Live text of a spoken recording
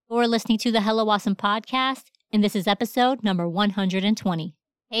You're listening to the Hello Awesome podcast, and this is episode number 120.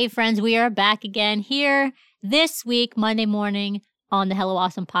 Hey friends, we are back again here this week, Monday morning on the Hello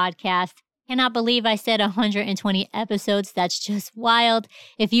Awesome podcast. Cannot believe I said 120 episodes. That's just wild.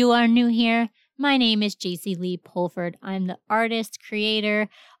 If you are new here, my name is JC Lee Pulford. I'm the artist, creator,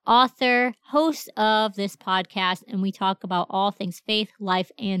 author, host of this podcast, and we talk about all things faith,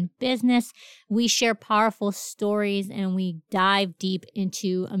 life, and business. We share powerful stories, and we dive deep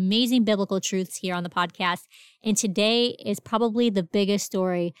into amazing biblical truths here on the podcast. And today is probably the biggest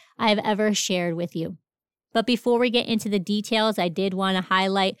story I've ever shared with you. But before we get into the details, I did want to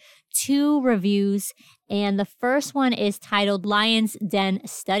highlight 2 reviews, and the first one is titled Lion's Den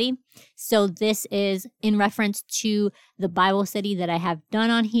Study. So this is in reference to the Bible study that I have done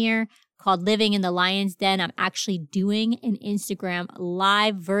on here called Living in the Lion's Den. I'm actually doing an Instagram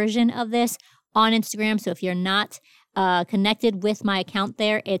live version of this on Instagram. So if you're not connected with my account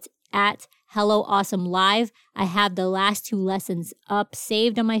there, it's at Hello Awesome Live. I have the last 2 lessons up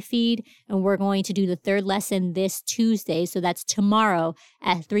saved on my feed, and we're going to do the 3rd lesson this Tuesday. So that's tomorrow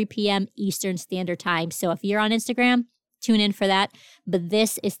at 3 p.m. Eastern Standard Time. So if you're on Instagram, tune in for that. But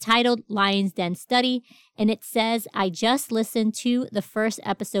this is titled Lion's Den Study, and it says, I just listened to the first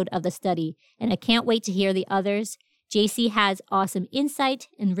episode of the study, and I can't wait to hear the others. JC has awesome insight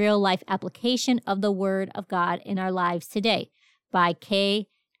and real life application of the Word of God in our lives today by K.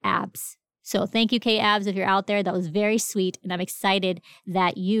 Abs. So thank you, K. Abs, if you're out there. That was very sweet, and I'm excited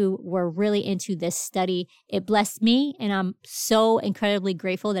that you were really into this study. It blessed me, and I'm so incredibly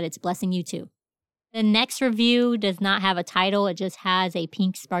grateful that it's blessing you too. The next review does not have a title. It just has a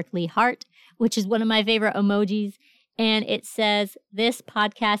pink sparkly heart, which is one of my favorite emojis, and it says, this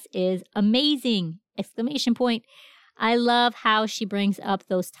podcast is amazing! Exclamation point. I love how she brings up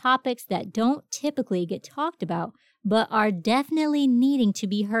those topics that don't typically get talked about, but are definitely needing to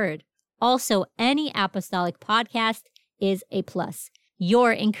be heard. Also, any apostolic podcast is a plus.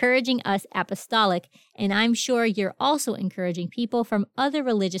 You're encouraging us apostolic, and I'm sure you're also encouraging people from other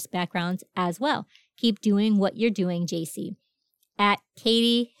religious backgrounds as well. Keep doing what you're doing, JC. At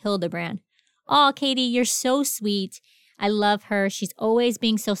Katie Hildebrand. Oh, Katie, you're so sweet. I love her. She's always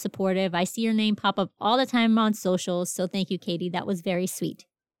being so supportive. I see your name pop up all the time on socials, so thank you, Katie. That was very sweet.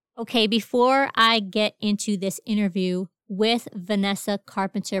 Okay, before I get into this interview with Vanessa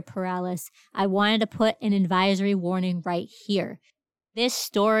Carpenter Perales, I wanted to put an advisory warning right here. This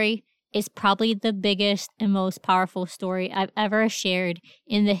story is probably the biggest and most powerful story I've ever shared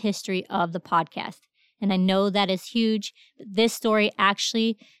in the history of the podcast. And I know that is huge, but this story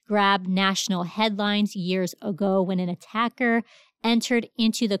actually grabbed national headlines years ago when an attacker entered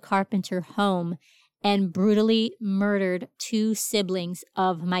into the Carpenter home and brutally murdered 2 siblings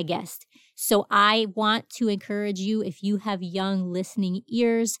of my guest. So I want to encourage you, if you have young listening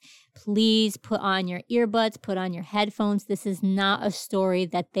ears, please put on your earbuds, put on your headphones. This is not a story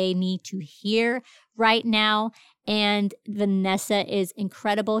that they need to hear right now. And Vanessa is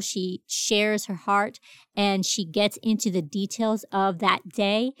incredible. She shares her heart and she gets into the details of that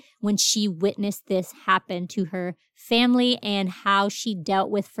day when she witnessed this happen to her family and how she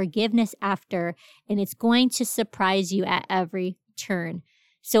dealt with forgiveness after. And it's going to surprise you at every turn.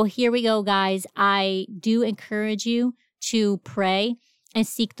 So here we go, guys. I do encourage you to pray and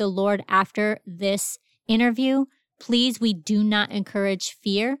seek the Lord after this interview. Please, we do not encourage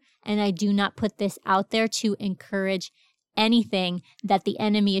fear, and I do not put this out there to encourage anything that the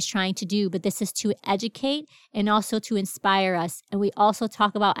enemy is trying to do, but this is to educate and also to inspire us. And we also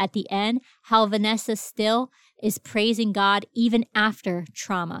talk about at the end how Vanessa still is praising God even after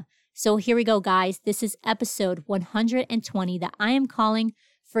trauma. So here we go, guys. This is episode 120 that I am calling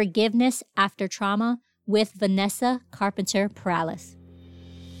Forgiveness After Trauma with Vanessa Carpenter Perales.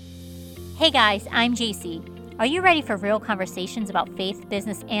 Hey guys, I'm JC. Are you ready for real conversations about faith,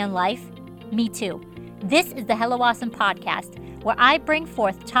 business, and life? Me too. This is the Hello Awesome podcast, where I bring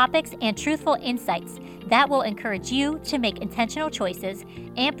forth topics and truthful insights that will encourage you to make intentional choices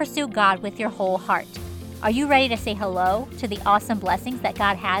and pursue God with your whole heart. Are you ready to say hello to the awesome blessings that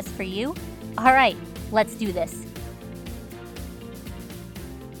God has for you? All right, let's do this.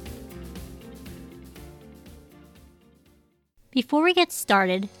 Before we get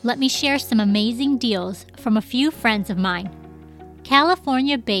started, let me share some amazing deals from a few friends of mine.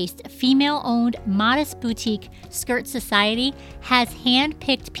 California-based, female-owned, modest boutique Skirt Society has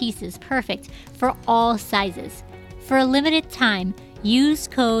hand-picked pieces perfect for all sizes. For a limited time, use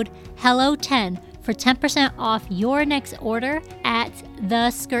code HELLO10 for 10% off your next order at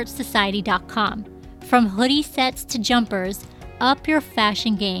theskirtsociety.com. From hoodie sets to jumpers, up your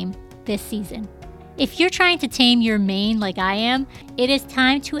fashion game this season. If you're trying to tame your mane like I am, it is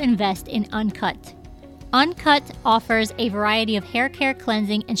time to invest in Uncut. Uncut offers a variety of hair care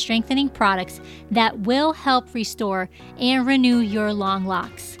cleansing and strengthening products that will help restore and renew your long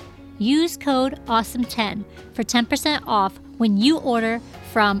locks. Use code AWESOME10 for 10% off when you order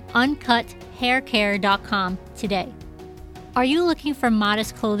from uncuthaircare.com today. Are you looking for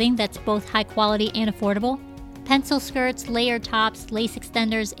modest clothing that's both high quality and affordable? Pencil skirts, layered tops, lace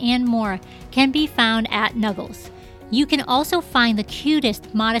extenders, and more can be found at Nuggles. You can also find the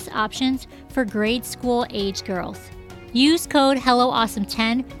cutest modest options for grade school age girls. Use code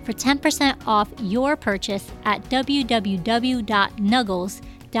HelloAwesome10 for 10% off your purchase at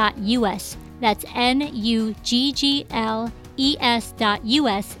www.nuggles.us. That's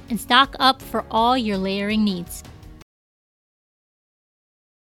NUGGLES.US and stock up for all your layering needs.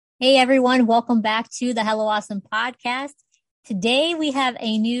 Hey everyone, welcome back to the Hello Awesome podcast. Today we have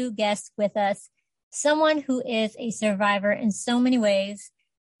a new guest with us, someone who is a survivor in so many ways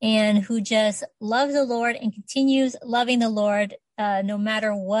and who just loves the Lord and continues loving the Lord no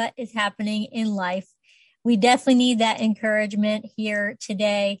matter what is happening in life. We definitely need that encouragement here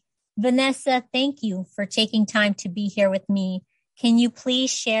today. Vanessa, thank you for taking time to be here with me. Can you please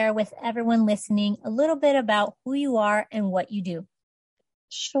share with everyone listening a little bit about who you are and what you do?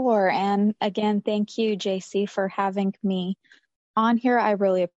 Sure. And again, thank you, JC, for having me on here. I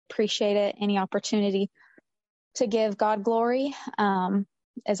really appreciate it. Any opportunity to give God glory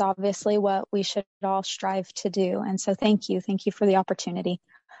is obviously what we should all strive to do. And so thank you. Thank you for the opportunity.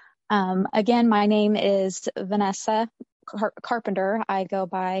 Again, my name is Vanessa Carpenter. I go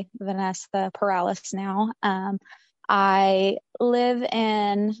by Vanessa Perales now. I live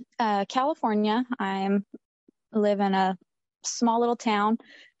in California. Live in a small little town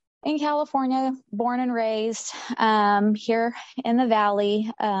in California, born and raised here in the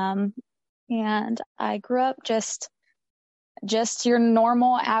Valley. And I grew up just your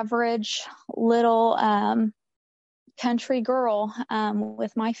normal, average little country girl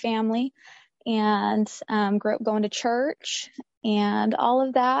with my family, and grew up going to church and all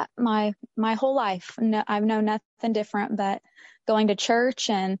of that my whole life. No, I've known nothing different but going to church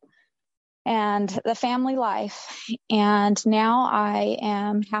and the family life. And now I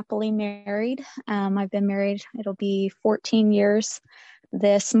am happily married. I've been married, it'll be 14 years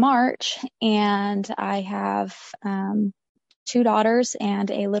this March, and I have 2 daughters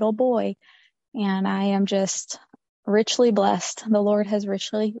and a little boy, and I am just richly blessed. The Lord has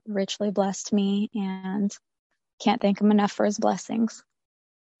richly blessed me, and can't thank him enough for his blessings.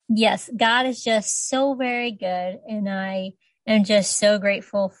 Yes, God is just so very good, and I am just so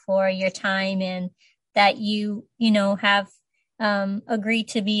grateful for your time and that you have agreed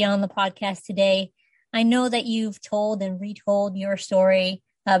to be on the podcast today. I know that you've told and retold your story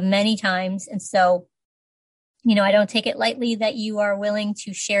many times. And so, I don't take it lightly that you are willing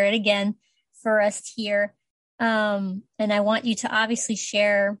to share it again for us here. And I want you to obviously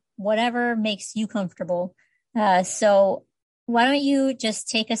share whatever makes you comfortable. So why don't you just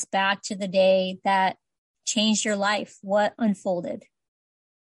take us back to the day that changed your life? What unfolded?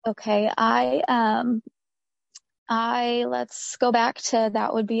 Okay. Let's go back to,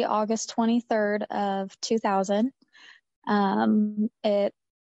 that would be August 23rd of 2000. It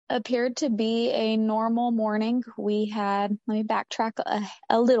appeared to be a normal morning. Let me backtrack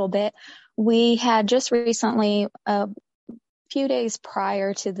a little bit. We had just recently, a few days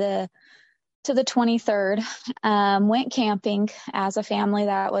prior to the 23rd, went camping as a family.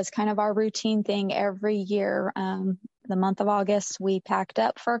 That was kind of our routine thing every year. The month of August, we packed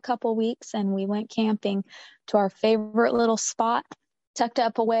up for a couple weeks and we went camping to our favorite little spot tucked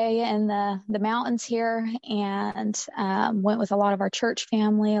up away in the mountains here, and went with a lot of our church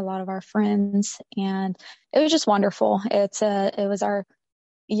family, a lot of our friends, and it was just wonderful. It was our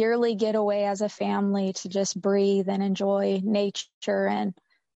yearly getaway as a family to just breathe and enjoy nature and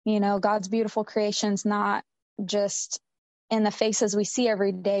God's beautiful creations, not just in the faces we see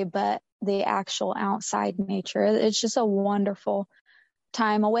every day, but the actual outside nature. It's just a wonderful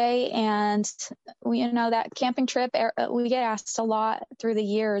time away. And that camping trip, we get asked a lot through the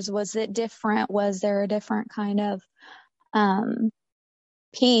years, was it different? Was there a different kind of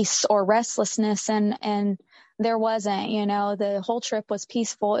peace or restlessness? And there wasn't. The whole trip was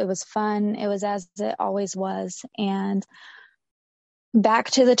peaceful. It was fun. It was as it always was. And back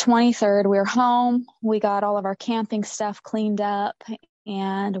to the 23rd, we were home. We got all of our camping stuff cleaned up,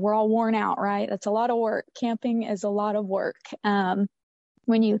 and we're all worn out, right? That's a lot of work. Camping is a lot of work.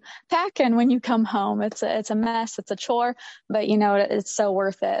 When you pack and when you come home, it's a mess. It's a chore, but it's so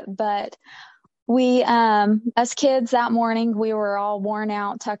worth it. But We, as kids that morning, we were all worn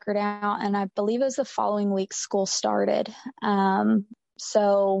out, tuckered out, and I believe it was the following week school started.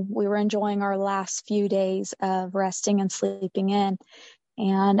 So we were enjoying our last few days of resting and sleeping in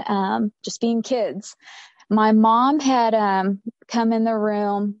and just being kids. My mom had come in the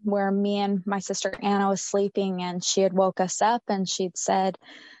room where me and my sister Anna was sleeping, and she had woke us up, and she'd said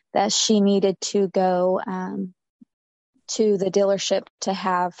that she needed to go to the dealership to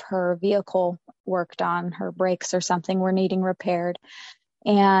have her vehicle worked on. Her brakes or something were needing repaired.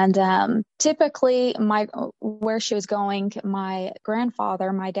 And typically where she was going, my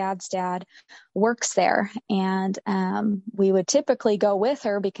grandfather, my dad's dad, works there. And we would typically go with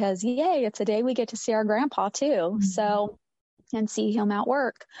her because, yay, it's a day we get to see our grandpa too. Mm-hmm. So, and see him at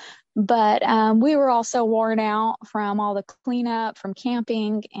work. But we were also worn out from all the cleanup, from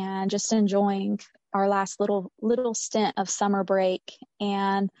camping, and just enjoying our last little stint of summer break.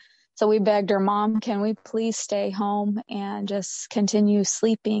 And so we begged her, Mom, can we please stay home and just continue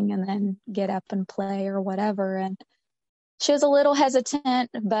sleeping and then get up and play or whatever? And she was a little hesitant,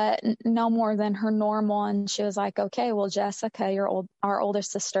 but no more than her normal. And she was like, okay, well, Jessica, our older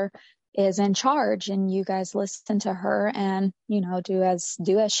sister, is in charge, and you guys listen to her and, do as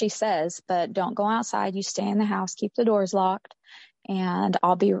she says, but don't go outside. You stay in the house, keep the doors locked, and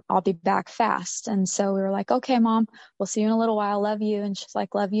I'll be back fast. And so we were like, okay, Mom, we'll see you in a little while. Love you. And she's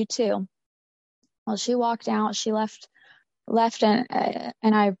like, love you too. Well, she walked out, she left and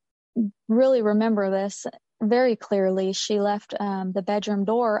I really remember this very clearly. She left the bedroom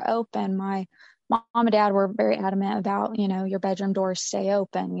door open. My mom and dad were very adamant about, your bedroom doors stay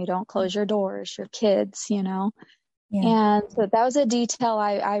open. You don't close your doors, your kids, Yeah. And so that was a detail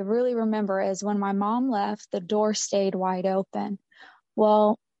I really remember, is when my mom left, the door stayed wide open.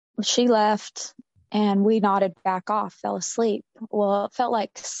 Well, she left and we nodded back off, fell asleep. Well, it felt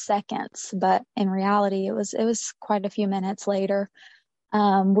like seconds, but in reality, it was quite a few minutes later.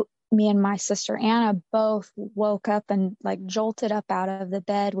 Me and my sister Anna both woke up and jolted up out of the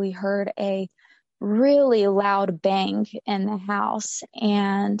bed. We heard a really loud bang in the house,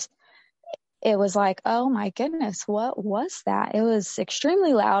 and it was like, oh my goodness, what was that? It was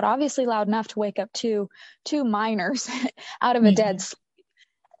extremely loud, obviously loud enough to wake up two minors out of a dead sleep.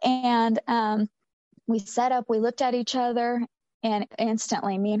 And we sat up, we looked at each other, and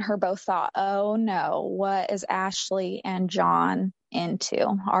instantly me and her both thought, oh no, what is Ashley and John into,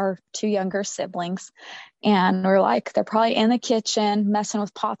 our two younger siblings? And we're like, they're probably in the kitchen messing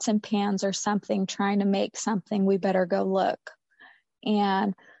with pots and pans or something, trying to make something. We better go look.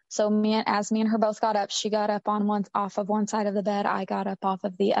 And so as me and her both got up, she got up off of one side of the bed, I got up off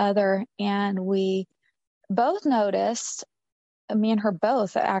of the other, and we both noticed, me and her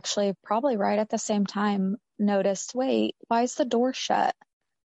both actually probably right at the same time, noticed, wait, why is the door shut?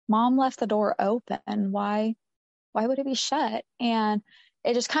 Mom left the door open. Why would it be shut? And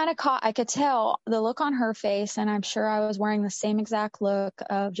it just kind of I could tell the look on her face, and I'm sure I was wearing the same exact look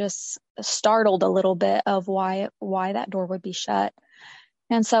of just startled a little bit of why that door would be shut.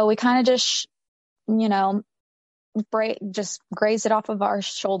 And so we kind of just, just grazed it off of our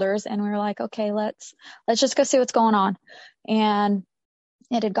shoulders, and we were like, okay, let's just go see what's going on. And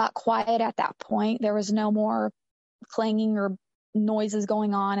it had got quiet at that point. There was no more clanging or noises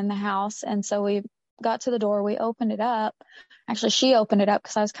going on in the house. And so we got to the door, we opened it up. Actually, she opened it up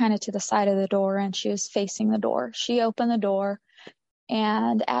because I was kind of to the side of the door and she was facing the door. She opened the door,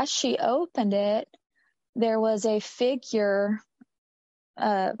 and as she opened it, there was a figure,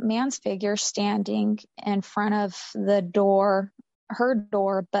 man's figure, standing in front of the door, her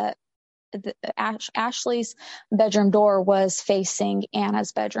door, but Ashley's bedroom door was facing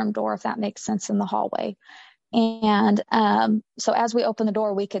Anna's bedroom door, if that makes sense, in the hallway. And so as we opened the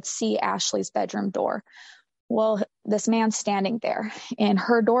door, we could see Ashley's bedroom door. Well, this man's standing there in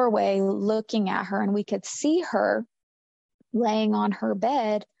her doorway looking at her, and we could see her laying on her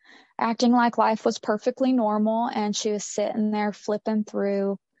bed, acting like life was perfectly normal, and she was sitting there flipping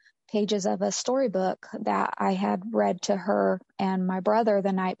through pages of a storybook that I had read to her and my brother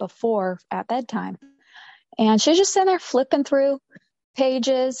the night before at bedtime. And she was just sitting there flipping through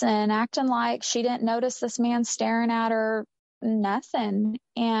pages and acting like she didn't notice this man staring at her, nothing.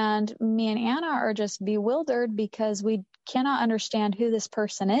 And me and Anna are just bewildered because we cannot understand who this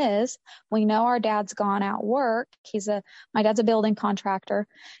person is. We know our dad's gone out work. My dad's a building contractor.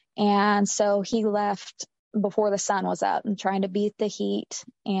 And so he left before the sun was up and trying to beat the heat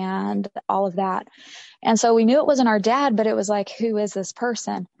and all of that. And so we knew it wasn't our dad, but it was like, who is this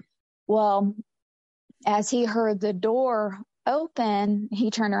person? Well, as he heard the door open,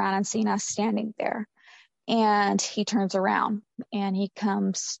 he turned around and seen us standing there. And he turns around and he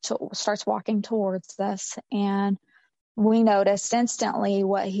starts walking towards us. And we noticed instantly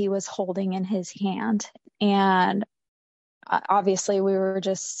what he was holding in his hand. And obviously we were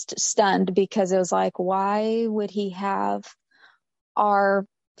just stunned, because it was like, why would he have our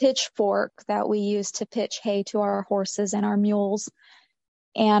pitchfork that we use to pitch hay to our horses and our mules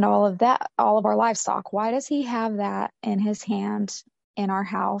and all of our livestock? Why does he have that in his hand in our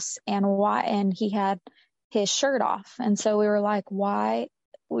house? And he had his shirt off. And so we were like, why?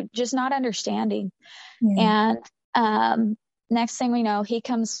 Just not understanding. Yeah. And next thing we know, he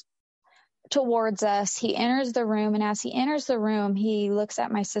comes towards us. He enters the room. And as he enters the room, he looks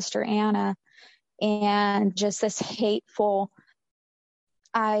at my sister Anna, and just this hateful,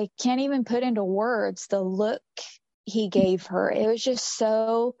 I can't even put into words the look he gave her. It was just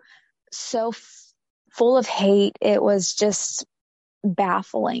so full of hate. It was just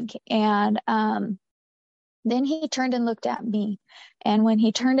baffling. And then he turned and looked at me. And when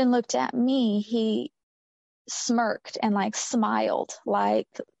he turned and looked at me, he smirked and like smiled, like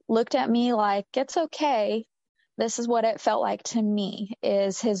looked at me like, it's okay. This is what it felt like to me.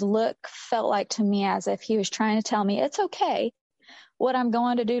 Is his look felt like to me as if he was trying to tell me, it's okay. What I'm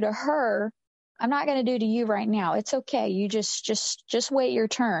going to do to her, I'm not going to do to you right now. It's okay. You just wait your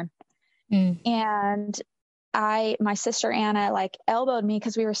turn. And my sister Anna like elbowed me,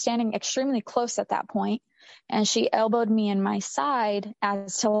 because we were standing extremely close at that point, and she elbowed me in my side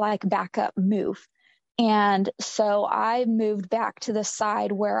as to like back up, move. And so I moved back to the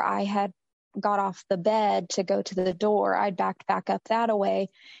side where I had got off the bed to go to the door. I'd backed back up that way,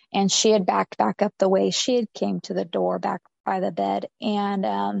 and she had backed back up the way she had came to the door back by the bed.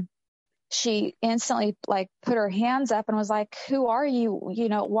 And she instantly like put her hands up and was like, who are you?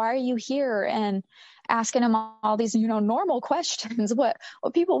 Why are you here? And asking him all these, normal questions, what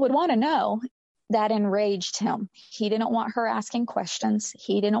people would want to know. That enraged him. He didn't want her asking questions.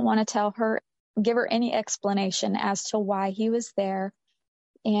 He didn't want to give her any explanation as to why he was there.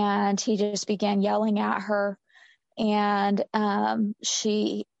 And he just began yelling at her. And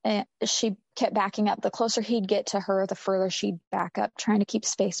she kept backing up. The closer he'd get to her, the further she'd back up, trying to keep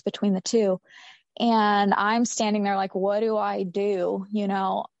space between the two. And I'm standing there like, what do I do?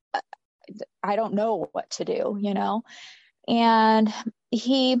 I don't know what to do, And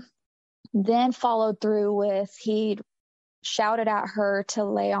he then followed through with, he shouted at her to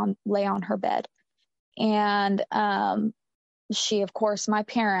lay on her bed. And she, of course, my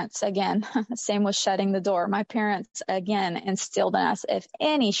parents, again, same with shutting the door. My parents, again, instilled in us, if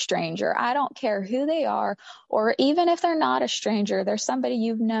any stranger, I don't care who they are, or even if they're not a stranger, they're somebody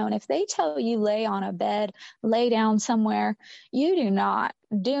you've known. If they tell you lay on a bed, lay down somewhere, you do not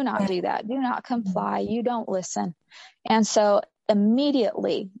do that. Do not comply. You don't listen. And so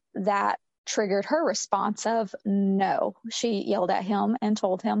immediately that triggered her response of no. She yelled at him and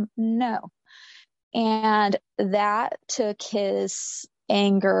told him no. And that took his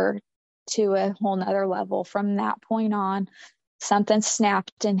anger to a whole nother level. From that point on, something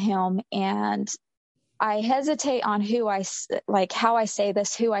snapped in him. And I hesitate on how I say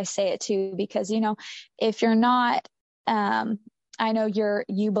this, who I say it to, because, if you're not, I know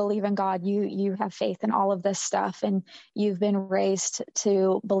you believe in God, you have faith in all of this stuff, and you've been raised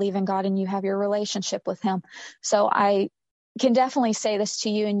to believe in God, and you have your relationship with him. So I can definitely say this to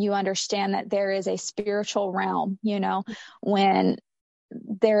you, and you understand that there is a spiritual realm, when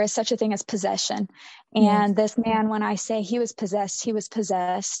there is such a thing as possession. And this man, when I say he was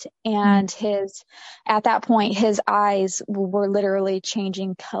possessed. And at that point, his eyes were literally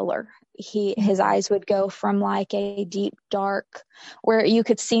changing color. His eyes would go from like a deep dark, where you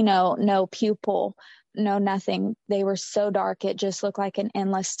could see no pupil, no nothing. They were so dark, it just looked like an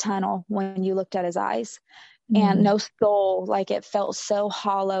endless tunnel when you looked at his eyes. And no soul, like it felt so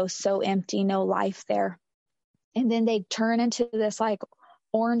hollow, so empty, no life there. And then they'd turn into this like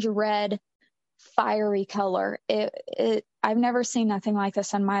orange red fiery color. I've never seen nothing like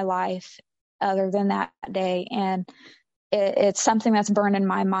this in my life other than that day. And it's something that's burned in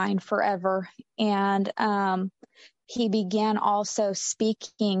my mind forever. And he began also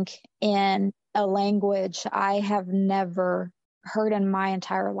speaking in a language I have never heard in my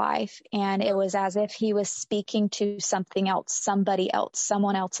entire life. And it was as if he was speaking to something else, somebody else,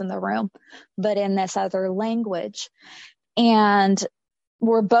 someone else in the room, but in this other language. And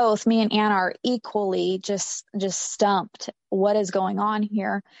we're both, me and Anna, are equally just stumped. What is going on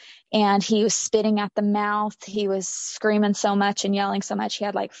here? And he was spitting at the mouth. He was screaming so much and yelling so much. He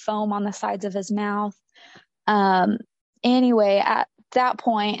had like foam on the sides of his mouth. Anyway, at that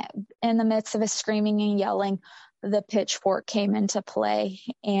point, in the midst of his screaming and yelling, the pitchfork came into play,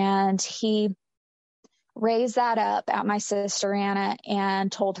 and he raised that up at my sister Anna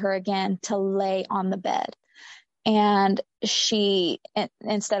and told her again to lay on the bed. And she,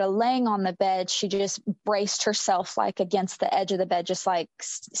 instead of laying on the bed, she just braced herself like against the edge of the bed, just like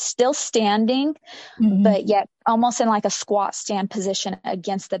still standing, but yet almost in like a squat stand position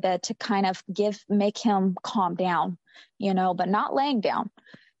against the bed to kind of make him calm down, but not laying down.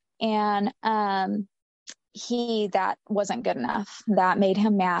 And that wasn't good enough. That made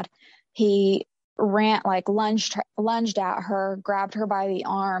him mad. He lunged at her, grabbed her by the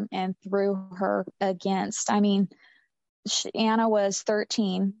arm, and threw her against. Anna was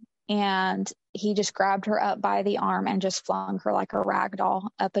 13, and he just grabbed her up by the arm and just flung her like a rag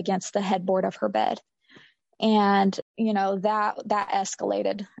doll up against the headboard of her bed. And, that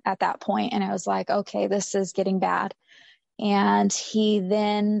escalated at that point. And it was like, okay, this is getting bad. And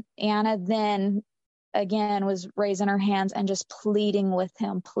Anna then again was raising her hands and just pleading with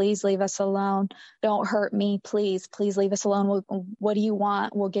him, please leave us alone. Don't hurt me. Please leave us alone. What do you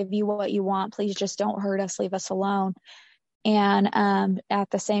want? We'll give you what you want. Please just don't hurt us. Leave us alone. And at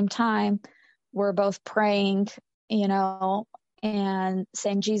the same time, we're both praying, and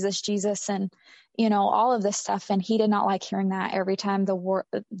saying, Jesus, Jesus, and, all of this stuff. And he did not like hearing that. Every time the word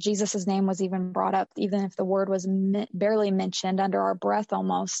Jesus's name was even brought up, even if the word was barely mentioned under our breath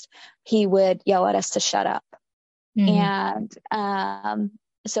almost, he would yell at us to shut up. And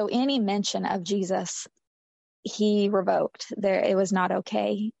so any mention of Jesus, he revoked. It was not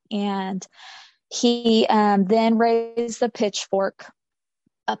okay. And he then raised the pitchfork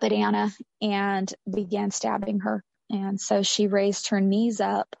up at Anna and began stabbing her. And so she raised her knees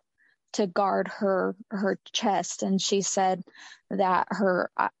up to guard her chest. And she said that her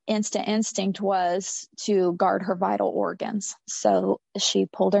instinct was to guard her vital organs. So she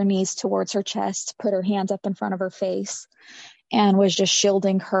pulled her knees towards her chest, put her hands up in front of her face, and was just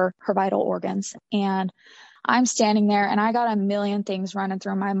shielding her vital organs. And I'm standing there and I got a million things running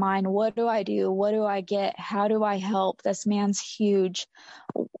through my mind. What do I do? What do I get? How do I help? This man's huge.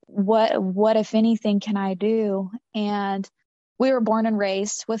 What if anything can I do? And we were born and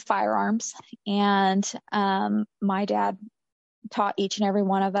raised with firearms, and my dad taught each and every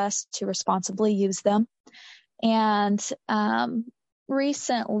one of us to responsibly use them. And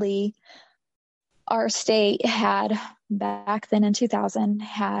recently, our state had, back then in 2000,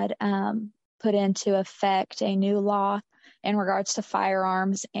 had put into effect a new law in regards to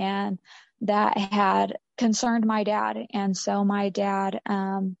firearms, and that had concerned my dad. And so my dad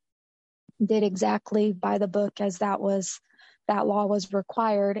did exactly by the book as that law was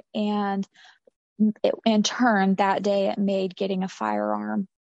required. And in turn, that day it made getting a firearm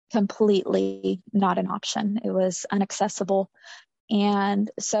completely not an option. It was inaccessible. And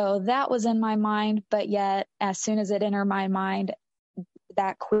so that was in my mind, but yet as soon as it entered my mind,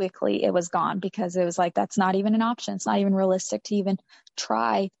 that quickly it was gone, because it was like, that's not even an option. It's not even realistic to even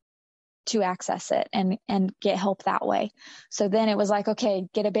try to access it and get help that way. So then it was like, okay,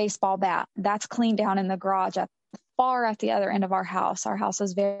 get a baseball bat. That's clean down in the garage far at the other end of our house. Our house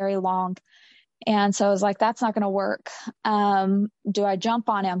was very long. And so I was like, that's not going to work. Do I jump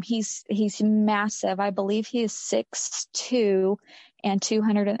on him? He's massive. I believe he is 6'2" and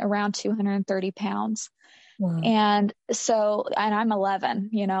around 230 pounds. Wow. And I'm 11,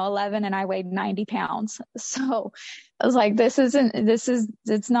 and I weighed 90 pounds. So I was like,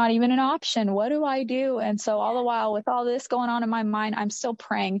 it's not even an option. What do I do? And so all the while with all this going on in my mind, I'm still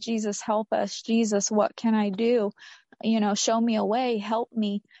praying, Jesus, help us. Jesus, what can I do? Show me a way, help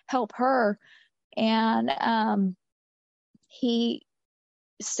me, help her. And, he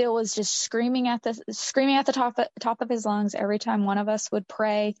still was just screaming at the top of his lungs every time one of us would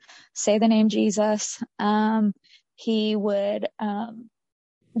pray, say the name Jesus. He would and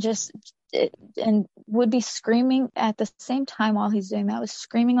would be screaming at the same time while he's doing that, was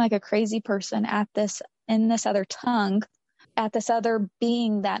screaming like a crazy person in this other tongue, at this other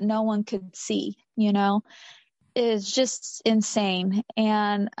being that no one could see. Is just insane.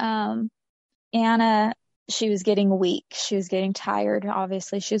 And Anna, she was getting weak. She was getting tired.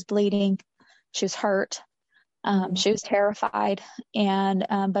 Obviously, she was bleeding. She was hurt. She was terrified. And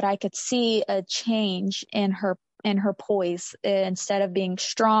but I could see a change in her poise. Instead of being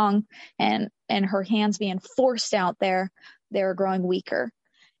strong and her hands being forced out there, they were growing weaker.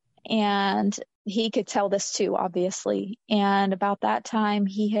 And he could tell this too, obviously. And about that time,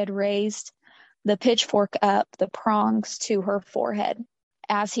 he had raised the pitchfork up, the prongs to her forehead.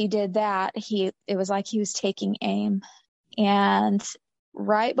 As he did that, it was like he was taking aim. And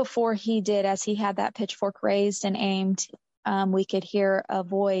right before he did, as he had that pitchfork raised and aimed, we could hear a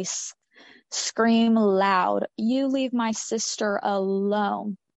voice scream loud, "You leave my sister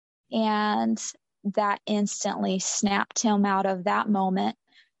alone." And that instantly snapped him out of that moment,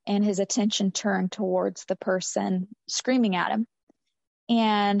 and his attention turned towards the person screaming at him.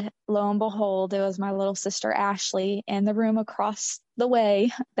 And lo and behold, it was my little sister Ashley in the room across the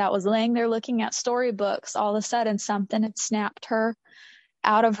way that was laying there looking at storybooks. All of a sudden, something had snapped her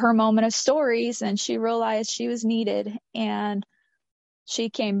out of her moment of stories, and she realized she was needed. And she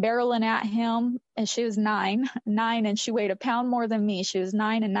came barreling at him, and she was nine, and she weighed a pound more than me. She was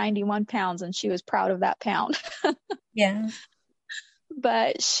 9 and 91 pounds, and she was proud of that pound. Yeah.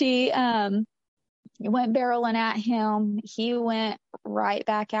 But she went barreling at him. He went right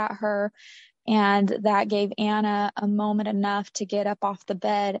back at her. And that gave Anna a moment enough to get up off the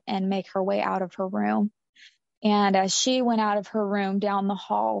bed and make her way out of her room. And as she went out of her room down the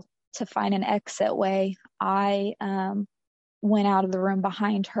hall to find an exit way, I went out of the room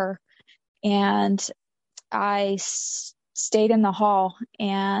behind her. And I stayed in the hall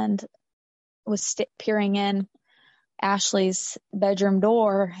and was peering in Ashley's bedroom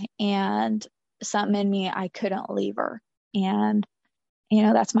door, and something in me, I couldn't leave her. And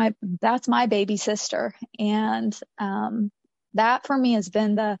that's my baby sister. And that for me has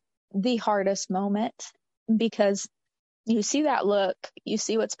been the hardest moment, because you see that look, you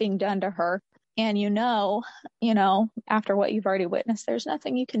see what's being done to her, and after what you've already witnessed, there's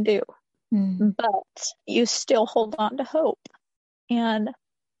nothing you can do. But you still hold on to hope. And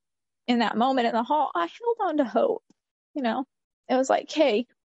in that moment in the hall, I held on to hope. It was like, hey,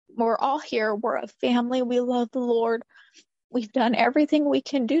 we're all here. We're a family. We love the Lord. We've done everything we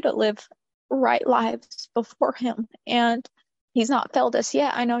can do to live right lives before him. And he's not failed us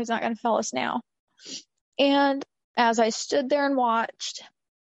yet. I know he's not going to fail us now. And as I stood there and watched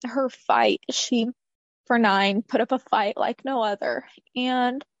her fight, she, for 9, put up a fight like no other.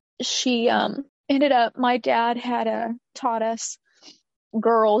 And she ended up, my dad had taught us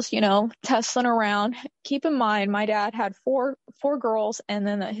girls, tussling around. Keep in mind, my dad had four girls, and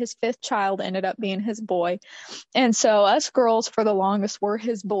then his 5th child ended up being his boy. And so us girls for the longest were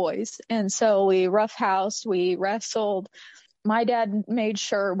his boys. And so we roughhoused, we wrestled. My dad made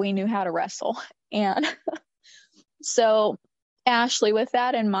sure we knew how to wrestle. And so Ashley, with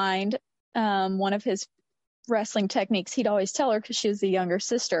that in mind, one of his wrestling techniques, he'd always tell her, because she was the younger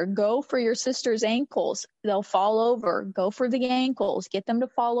sister, go for your sister's ankles. They'll fall over. Go for the ankles. Get them to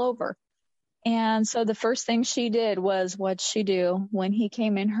fall over. And so the first thing she did was, what'd she do? When he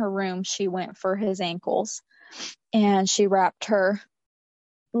came in her room, she went for his ankles, and she wrapped her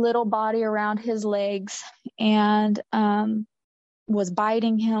little body around his legs and was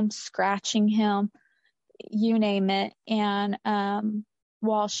biting him, scratching him, you name it. And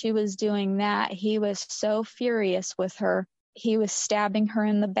while she was doing that, he was so furious with her. He was stabbing her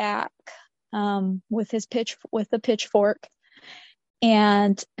in the back with the pitchfork,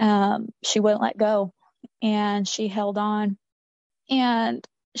 and she wouldn't let go, and she held on. And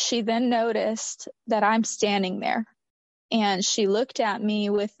she then noticed that I'm standing there, and she looked at me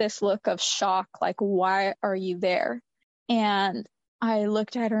with this look of shock, like, why are you there? And I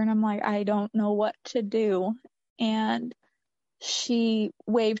looked at her and I'm like, I don't know what to do. And she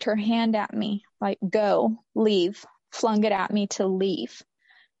waved her hand at me, like, go, leave, flung it at me to leave.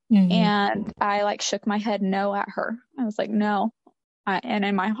 Mm-hmm. And I shook my head no at her. I was like, no. And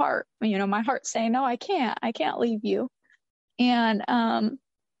in my heart, my heart saying, no, I can't leave you. And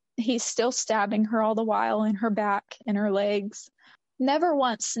he's still stabbing her all the while in her back and her legs. Never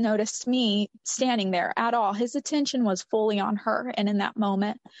once noticed me standing there at all. His attention was fully on her and in that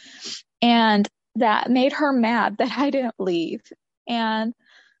moment. And that made her mad that I didn't leave. And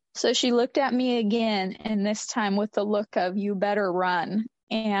so she looked at me again, and this time with the look of, you better run,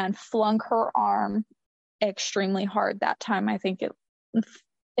 and flung her arm extremely hard that time. I think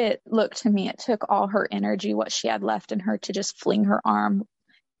it looked to me, it took all her energy, what she had left in her, to just fling her arm.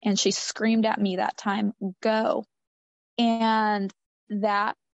 And she screamed at me that time, go. And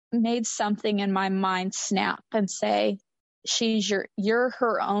that made something in my mind snap and say, you're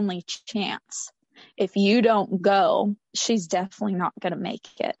her only chance. If you don't go, she's definitely not going to make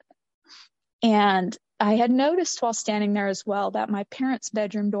it. And I had noticed while standing there as well that my parents'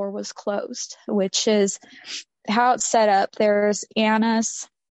 bedroom door was closed, which is how it's set up. There's Anna's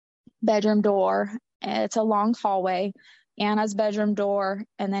bedroom door. It's a long hallway. Anna's bedroom door,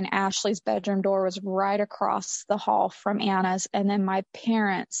 and then Ashley's bedroom door was right across the hall from Anna's. And then my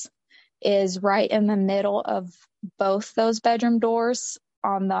parents' is right in the middle of both those bedroom doors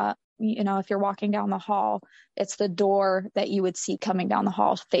on the, if you're walking down the hall, it's the door that you would see coming down the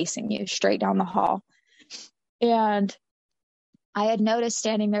hall, facing you straight down the hall. And I had noticed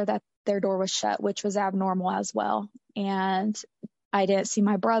standing there that their door was shut, which was abnormal as well. And I didn't see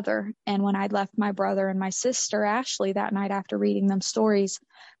my brother. And when I'd left my brother and my sister, Ashley, that night after reading them stories,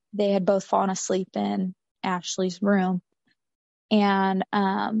 they had both fallen asleep in Ashley's room. And,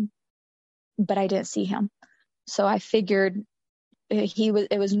 but I didn't see him. So I figured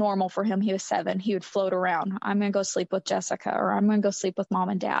it was normal for him. He was 7. He would float around. I'm going to go sleep with Jessica, or I'm going to go sleep with mom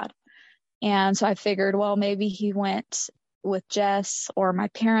and dad. And so I figured, well, maybe he went with Jess or my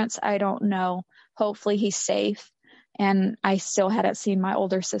parents. I don't know. Hopefully he's safe. And I still hadn't seen my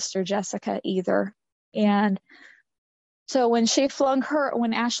older sister, Jessica, either. And so when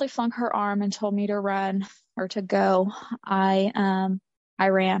Ashley flung her arm and told me to run or to go, I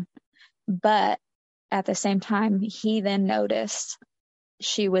ran. But at the same time, he then noticed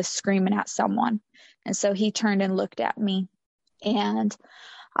she was screaming at someone. And so he turned and looked at me. And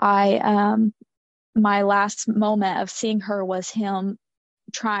my last moment of seeing her was him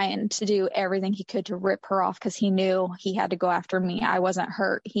trying to do everything he could to rip her off, because he knew he had to go after me. I wasn't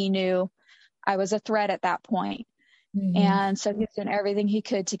hurt. He knew I was a threat at that point. Mm-hmm. And so he was doing everything he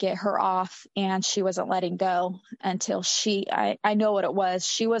could to get her off, and she wasn't letting go until I know what it was.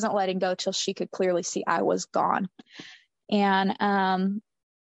 She wasn't letting go till she could clearly see I was gone. And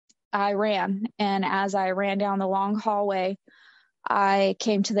I ran. And as I ran down the long hallway, I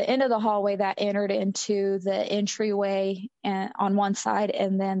came to the end of the hallway that entered into the entryway on one side,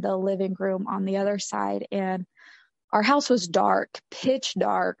 and then the living room on the other side. And our house was dark, pitch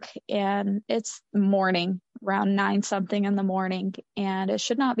dark, and it's morning, around 9 something in the morning, and it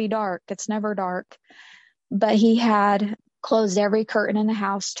should not be dark. It's never dark. But he had closed every curtain in the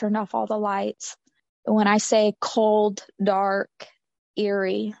house, turned off all the lights. When I say cold, dark,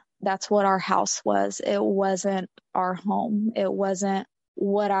 eerie, that's what our house was. It wasn't our home. It wasn't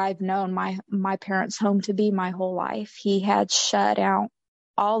what I've known my parents' home to be my whole life. He had shut out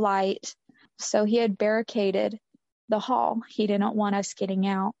all light. So he had barricaded the hall. He didn't want us getting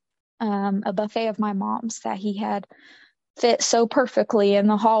out. A buffet of my mom's that he had fit so perfectly in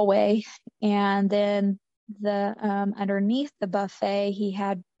the hallway. And then underneath the buffet, he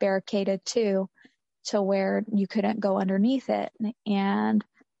had barricaded too, to where you couldn't go underneath it. And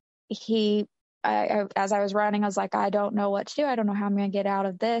as I was running, I was like, I don't know what to do. I don't know how I'm going to get out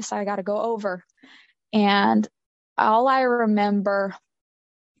of this. I got to go over. And all I remember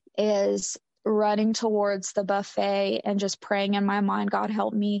is running towards the buffet and just praying in my mind, God,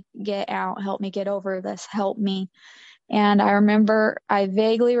 help me get out, help me get over this, help me. And I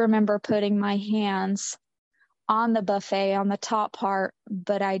vaguely remember putting my hands on the buffet on the top part,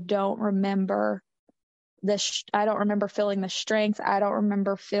 but I don't remember I don't remember feeling the strength. I don't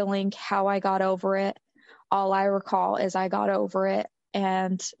remember feeling how I got over it. All I recall is I got over it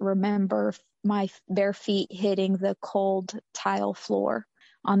and remember my bare feet hitting the cold tile floor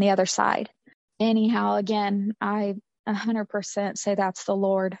on the other side. Anyhow, again, I 100% say that's the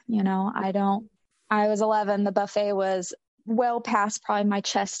Lord. I was 11. The buffet was well past probably my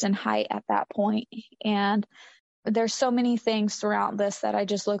chest in height at that point. And there's so many things throughout this that I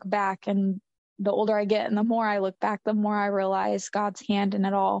just look back, and the older I get and the more I look back, the more I realize God's hand in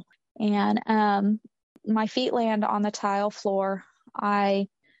it all. And my feet land on the tile floor. I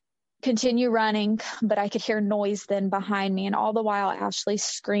continue running, but I could hear noise then behind me. And all the while, Ashley's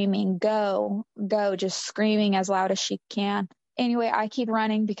screaming, go, go, just screaming as loud as she can. Anyway, I keep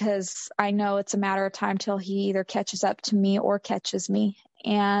running because I know it's a matter of time till he either catches up to me or catches me.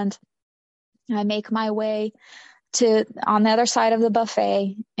 And I make my way on the other side of the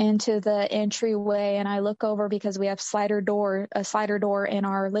buffet into the entryway, and I look over because we have a slider door in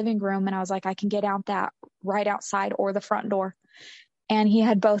our living room, and I was like, I can get out that right outside or the front door. And he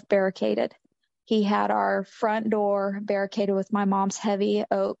had both barricaded. He had our front door barricaded with my mom's heavy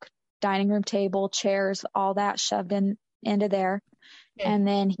oak dining room table, chairs, all that shoved into there. Okay. And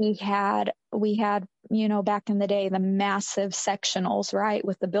then we had, back in the day, the massive sectionals, right?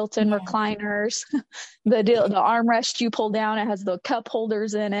 With the built-in recliners, the armrest you pull down, it has the cup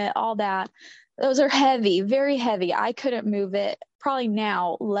holders in it, all that. Those are heavy, very heavy. I couldn't move it probably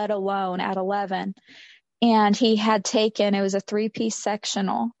now, let alone at 11. And he had taken, it was a 3-piece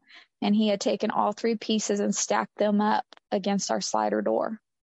sectional, and he had taken all 3 pieces and stacked them up against our slider door.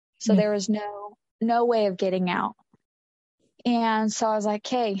 So there was no way of getting out. And so I was like,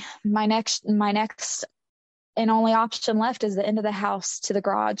 okay, my next and only option left is the end of the house to the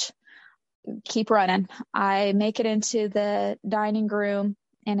garage. Keep running. I make it into the dining room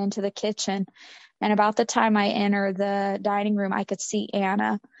and into the kitchen. And about the time I enter the dining room, I could see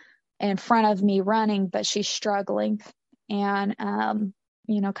Anna in front of me running, but she's struggling and, kind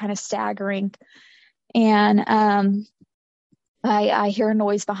of staggering. And I hear a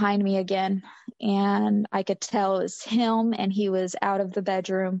noise behind me again, and I could tell it was him, and he was out of the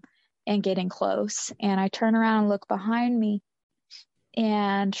bedroom and getting close. And I turn around and look behind me,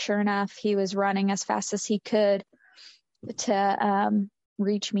 and sure enough, he was running as fast as he could to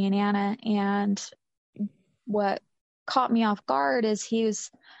reach me and Anna. And what caught me off guard is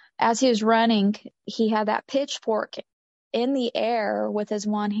as he was running, he had that pitchfork in the air with his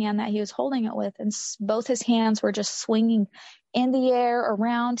one hand that he was holding it with, and both his hands were just swinging in the air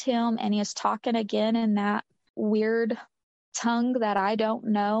around him, and he was talking again in that weird tongue that I don't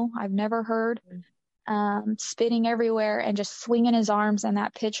know, I've never heard, spitting everywhere and just swinging his arms and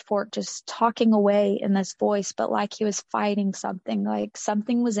that pitchfork, just talking away in this voice, but like he was fighting something, like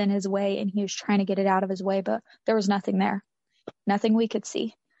something was in his way and he was trying to get it out of his way, but there was nothing there, nothing we could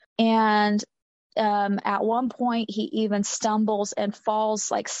see. And at one point, he even stumbles and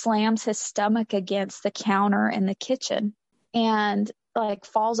falls, like slams his stomach against the counter in the kitchen and like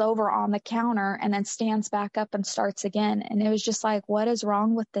falls over on the counter and then stands back up and starts again. And it was just like, what is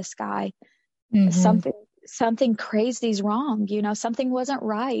wrong with this guy? Mm-hmm. Something crazy's wrong, something wasn't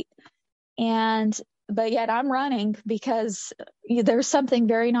right. But yet I'm running because there's something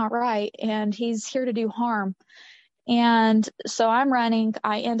very not right, and he's here to do harm. And so I'm running.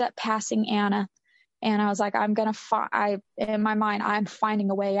 I end up passing Anna, and I was like, in my mind, I'm finding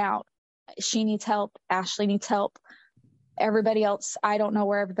a way out. She needs help. Ashley needs help. Everybody else, I don't know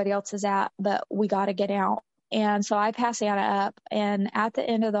where everybody else is at, but we got to get out. And so I pass Anna up, and at the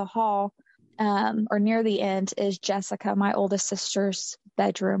end of the hall, or near the end, is Jessica, my oldest sister's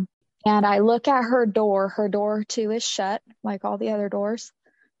bedroom. And I look at her door. Her door too is shut, like all the other doors.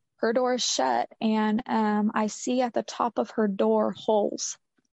 Her door is shut, and I see at the top of her door holes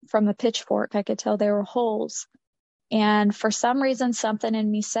from the pitchfork. I could tell there were holes. And for some reason, something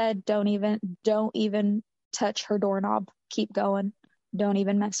in me said, don't even touch her doorknob. Keep going. Don't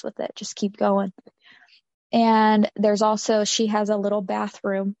even mess with it. Just keep going. And she has a little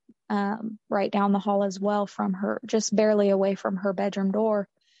bathroom right down the hall as well from her, just barely away from her bedroom door.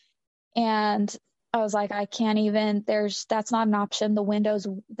 And I was like, I can't even, that's not an option. The windows,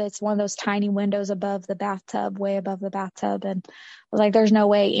 that's one of those tiny windows above the bathtub, way above the bathtub. And I was like, there's no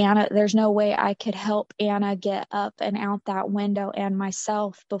way I could help Anna get up and out that window and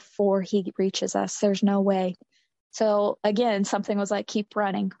myself before he reaches us. There's no way. So again, something was like, keep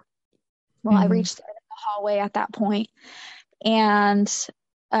running. Well, I reached the end of the hallway at that point, and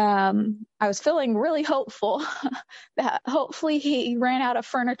I was feeling really hopeful that hopefully he ran out of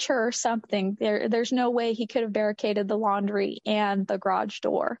furniture or something. There's no way he could have barricaded the laundry and the garage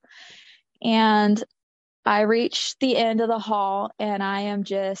door. And I reached the end of the hall, and I am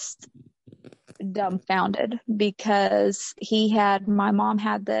just dumbfounded because my mom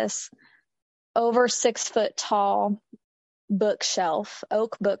had this over 6 foot tall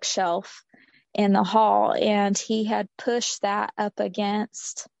oak bookshelf in the hall, and he had pushed that up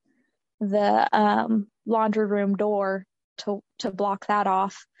against the laundry room door to block that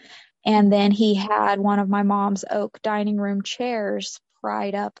off. And then he had one of my mom's oak dining room chairs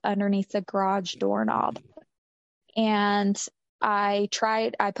pried up underneath the garage doorknob. And I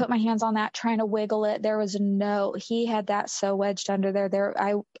put my hands on that, trying to wiggle it. He had that so wedged under there.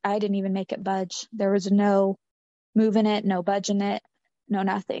 I didn't even make it budge. There was no moving it, no budging it, no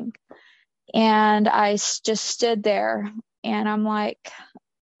nothing. And I just stood there, and I'm like,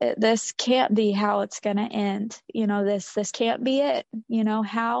 this can't be how it's going to end. This can't be it.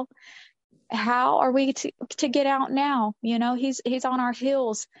 How are we to get out now? He's on our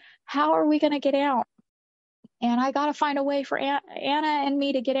heels. How are we going to get out? And I got to find a way for Anna and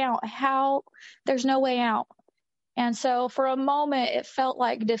me to get out. How? There's no way out. And so for a moment, it felt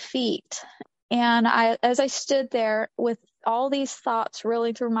like defeat. And as I stood there with all these thoughts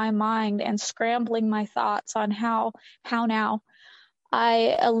rolling through my mind and scrambling my thoughts on how now,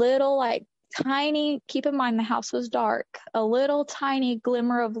 a little like tiny, keep in mind the house was dark, a little tiny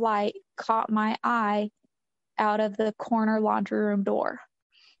glimmer of light caught my eye out of the corner laundry room door.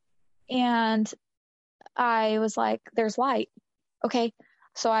 And I was like, there's light. Okay.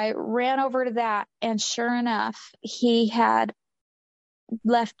 So I ran over to that, and sure enough, he had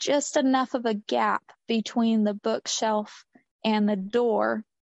left just enough of a gap between the bookshelf and the door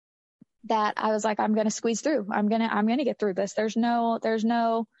that I was like, I'm going to squeeze through. I'm going to get through this. There's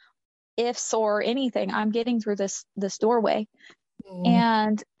no ifs or anything. I'm getting through this doorway.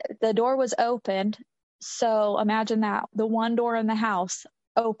 And the door was opened. So imagine that, the one door in the house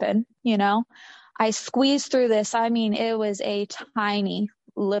open, I squeezed through this. I mean, it was a tiny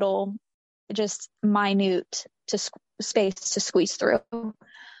little, just minute space to squeeze through.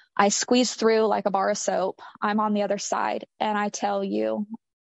 I squeeze through like a bar of soap. I'm on the other side. And I tell you,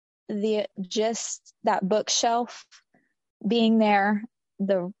 just that bookshelf being there,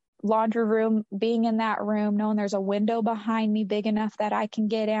 the laundry room being in that room, knowing there's a window behind me big enough that I can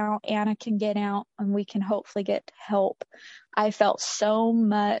get out, Anna can get out, and we can hopefully get help. I felt so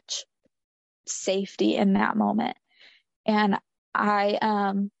much safety in that moment. And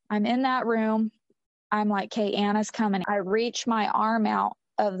I'm in that room. I'm like, okay, Anna's coming. I reach my arm out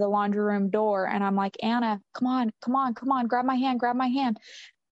of the laundry room door and I'm like, Anna, come on, grab my hand.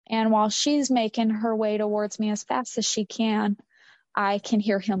 And while she's making her way towards me as fast as she can, I can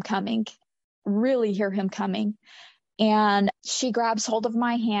hear him coming, really hear him coming. And she grabs hold of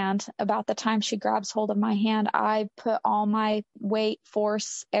my hand. About the time she grabs hold of my hand, I put all my weight,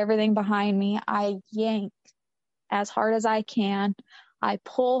 force, everything behind me. I yank as hard as I can. I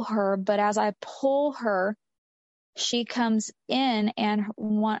pull her, but as I pull her, she comes in and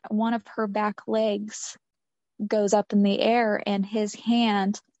one of her back legs goes up in the air and his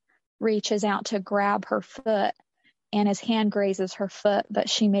hand reaches out to grab her foot and his hand grazes her foot, but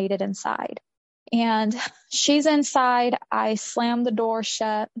she made it inside. And she's inside. I slam the door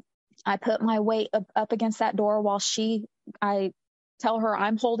shut. I put my weight up against that door while I tell her,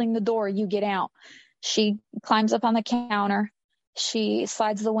 I'm holding the door, you get out. She climbs up on the counter. She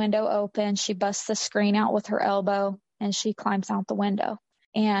slides the window open. She busts the screen out with her elbow and she climbs out the window.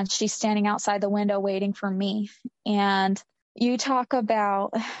 And she's standing outside the window waiting for me. And you talk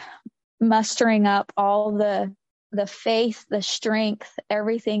about mustering up all the faith, the strength,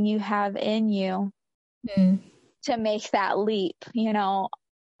 everything you have in you to make that leap.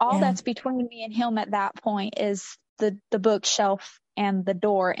 All that's between me and him at that point is the bookshelf and the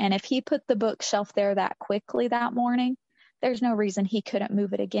door. And if he put the bookshelf there that quickly that morning, there's no reason he couldn't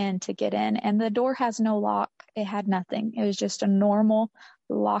move it again to get in. And the door has no lock. It had nothing. It was just a normal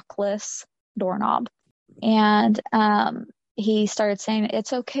lockless doorknob. And he started saying,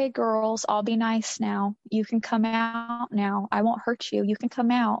 it's okay, girls. I'll be nice now. You can come out now. I won't hurt you. You can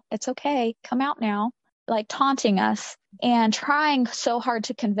come out. It's okay. Come out now. Like taunting us and trying so hard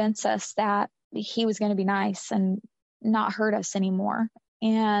to convince us that he was going to be nice and not hurt us anymore.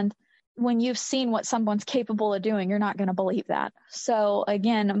 And when you've seen what someone's capable of doing, you're not going to believe that. So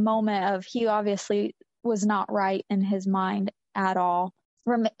again, a moment of he obviously was not right in his mind at all.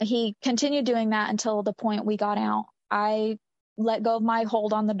 He continued doing that until the point we got out. I let go of my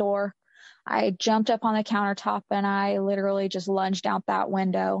hold on the door. I jumped up on the countertop and I literally just lunged out that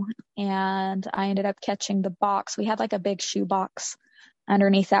window and I ended up catching the box. We had like a big shoe box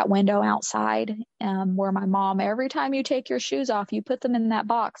underneath that window outside, where my mom, every time you take your shoes off, you put them in that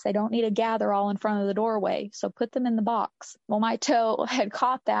box. They don't need to gather all in front of the doorway. So put them in the box. Well, my toe had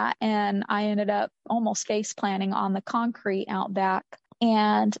caught that and I ended up almost face planting on the concrete out back.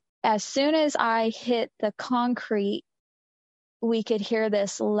 And as soon as I hit the concrete, we could hear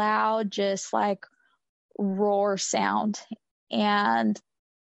this loud, just like roar sound. And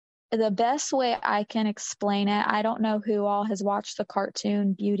the best way I can explain it, I don't know who all has watched the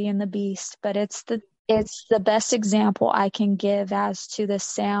cartoon Beauty and the Beast, but it's the best example I can give as to the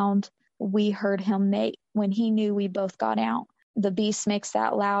sound we heard him make when he knew we both got out. The Beast makes a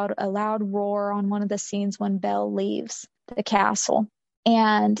loud roar on one of the scenes when Belle leaves the castle.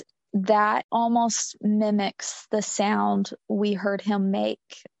 And that almost mimics the sound we heard him make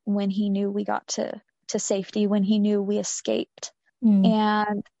when he knew we got to safety, when he knew we escaped.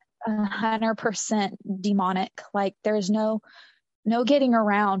 And 100% demonic. Like there's no getting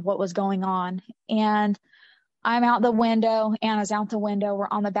around what was going on. And I'm out the window, Anna's out the window, we're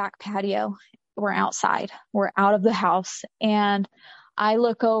on the back patio, we're outside, we're out of the house. And I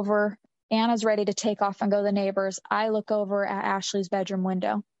look over, Anna's ready to take off and go to the neighbors. I look over at Ashley's bedroom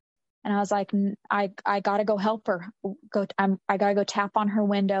window and I was like, I gotta go help her. I gotta go tap on her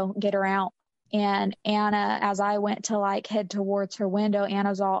window, get her out. And Anna, as I went to like head towards her window,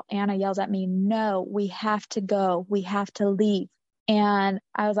 Anna yells at me, no, we have to go. We have to leave. And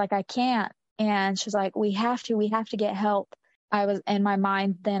I was like, I can't. And she's like, we have to get help. I was in my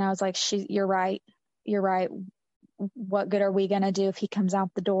mind. Then I was like, you're right. What good are we going to do if he comes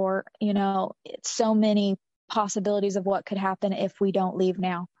out the door? It's so many possibilities of what could happen if we don't leave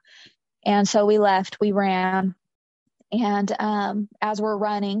now. And so we left, we ran. And as we're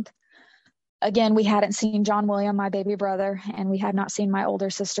running, again, we hadn't seen John William, my baby brother, and we had not seen my older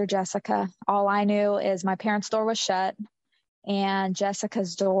sister, Jessica. All I knew is my parents' door was shut and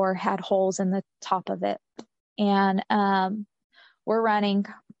Jessica's door had holes in the top of it. And we're running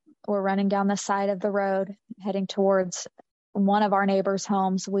down the side of the road, heading towards one of our neighbors'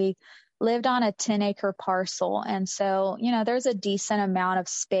 homes. We lived on a 10-acre parcel. And so, there's a decent amount of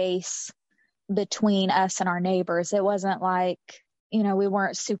space between us and our neighbors. It wasn't like, we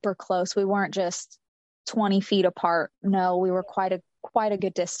weren't super close. We weren't just 20 feet apart. No, we were quite a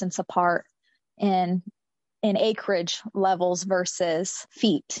good distance apart in acreage levels versus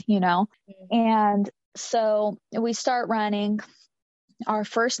feet, And so we start running. Our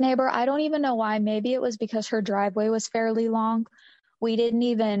first neighbor, I don't even know why. Maybe it was because her driveway was fairly long. We didn't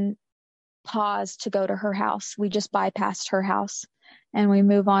even pause to go to her house. We just bypassed her house and we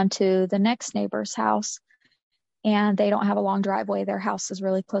move on to the next neighbor's house. And they don't have a long driveway. Their house is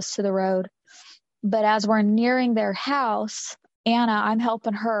really close to the road. But as we're nearing their house, Anna, I'm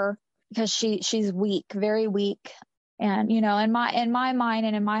helping her because she's weak, very weak. And, in my mind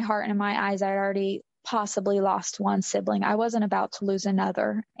and in my heart and in my eyes, I'd already possibly lost one sibling. I wasn't about to lose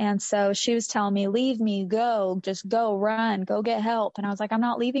another. And so she was telling me, leave me, go, just go, run, go get help. And I was like, I'm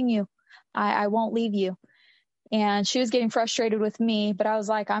not leaving you. I won't leave you. And she was getting frustrated with me, but I was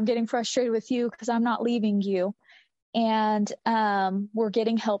like, I'm getting frustrated with you because I'm not leaving you. And we're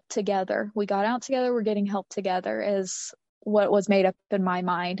getting help together. We got out together. We're getting help together is what was made up in my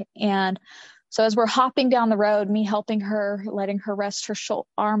mind. And so as we're hopping down the road, me helping her, letting her rest her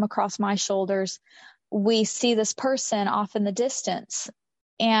arm across my shoulders, we see this person off in the distance.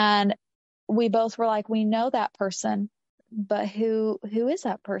 And we both were like, we know that person, but who is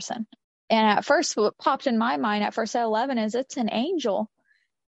that person? And at first, what popped in my mind at first at 11 is it's an angel.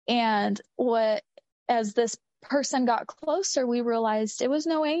 And as this person got closer, we realized it was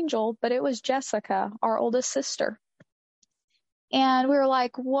no angel, but it was Jessica, our oldest sister. And we were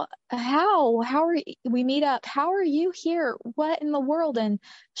like, what, how are you? We meet up. How are you here? What in the world? And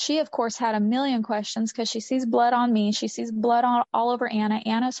she, of course, had a million questions because she sees blood on me. She sees blood all over Anna.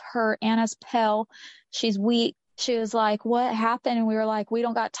 Anna's hurt. Anna's pale. She's weak. She was like, what happened? And we were like, we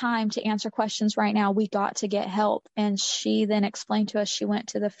don't got time to answer questions right now. We got to get help. And she then explained to us, she went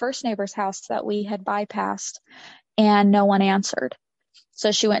to the first neighbor's house that we had bypassed and no one answered.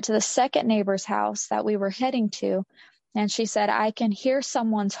 So she went to the second neighbor's house that we were heading to. And she said, I can hear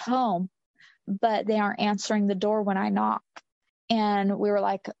someone's home, but they aren't answering the door when I knock. And we were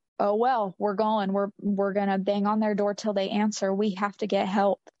like, oh, well, we're going. We're going to bang on their door till they answer. We have to get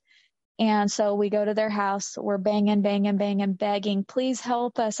help. And so we go to their house. We're banging, begging. Please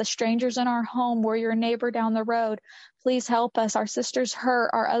help us. A stranger's in our home. We're your neighbor down the road. Please help us. Our sister's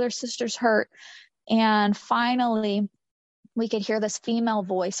hurt. Our other sister's hurt. And finally, we could hear this female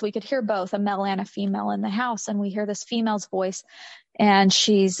voice. We could hear both a male and a female in the house. And we hear this female's voice. And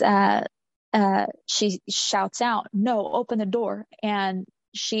she shouts out, no, open the door. And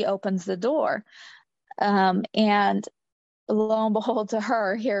she opens the door. And lo and behold, to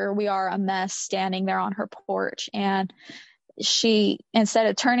her, here we are, a mess, standing there on her porch. And she, instead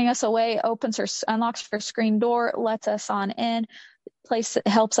of turning us away, unlocks her screen door, lets us on in,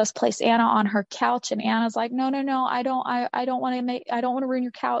 helps us place Anna on her couch. And Anna's like, no, I don't want to ruin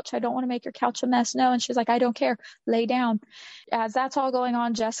your couch. I don't want to make your couch a mess. No. And she's like, I don't care. Lay down. As that's all going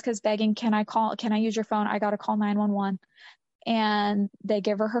on, Jessica's begging, can I use your phone? I got to call 911. And they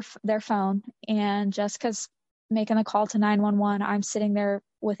give her their phone, and Jessica's making the call to 911. I'm sitting there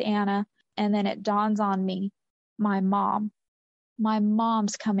with Anna, and then it dawns on me, my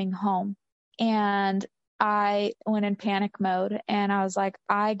mom's coming home. And I went in panic mode, and I was like,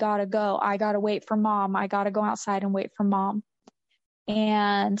 I gotta go. I gotta wait for mom. I gotta go outside and wait for mom.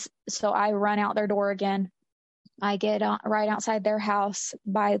 And so I run out their door again. I get right outside their house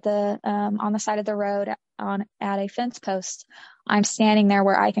by on the side of the road at a fence post. I'm standing there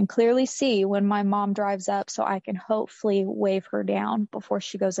where I can clearly see when my mom drives up, so I can hopefully wave her down before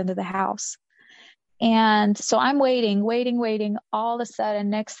she goes into the house. And so I'm waiting. All of a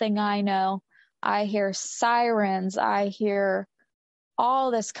sudden, next thing I know, I hear sirens. I hear all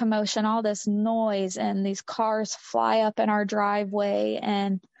this commotion, all this noise, and these cars fly up in our driveway.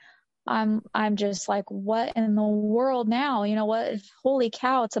 And I'm just like, what in the world now? What? Holy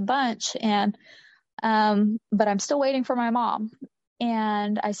cow, it's a bunch. And but I'm still waiting for my mom.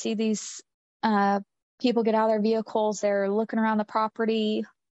 And I see these people get out of their vehicles. They're looking around the property,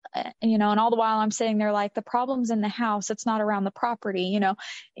 and all the while I'm sitting there like, the problem's in the house. It's not around the property.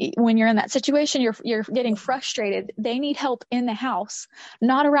 When you're in that situation, you're getting frustrated. They need help in the house,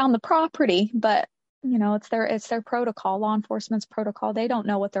 not around the property. But it's their protocol, law enforcement's protocol. They don't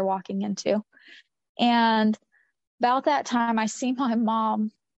know what they're walking into. And about that time, I see my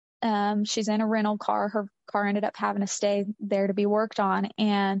mom. She's in a rental car. Her car ended up having to stay there to be worked on.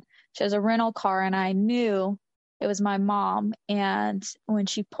 And she has a rental car, and I knew it was my mom. And when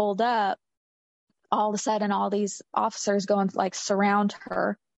she pulled up, all of a sudden all these officers go and like surround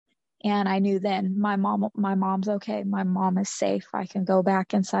her. And I knew then my mom's okay. My mom is safe. I can go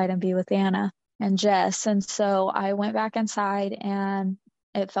back inside and be with Anna and Jess. And so I went back inside, and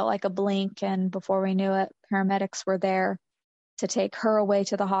it felt like a blink. And before we knew it, paramedics were there to take her away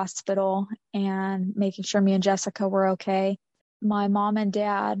to the hospital and making sure me and Jessica were okay. My mom and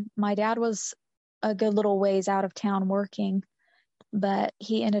dad, my dad was a good little ways out of town working, but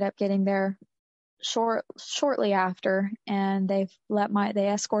he ended up getting there shortly after, and they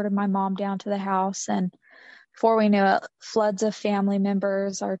escorted my mom down to the house. And before we knew it, floods of family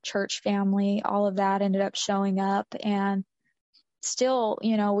members, our church family, all of that ended up showing up. And still,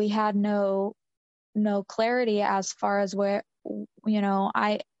 we had no clarity as far as where,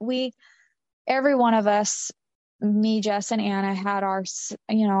 every one of us, me, Jess, and Anna, had our,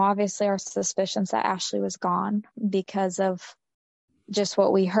 obviously our suspicions that Ashley was gone because of just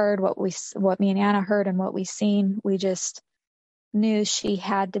what we heard, what me and Anna heard, and what we seen. We just knew she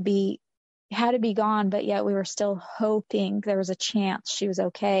had to be gone, but yet we were still hoping there was a chance she was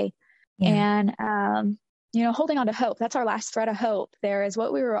okay. Yeah. And holding on to hope. That's our last thread of hope. There is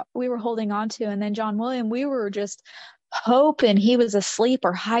what we were holding on to. And then John William, we were just hoping he was asleep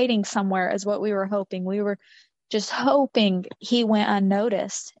or hiding somewhere, is what we were hoping. We were just hoping he went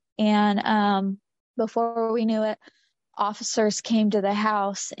unnoticed. And before we knew it, officers came to the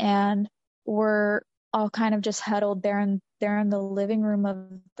house, and were all kind of just huddled there in the living room of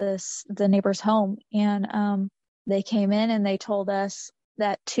the neighbor's home. And they came in and they told us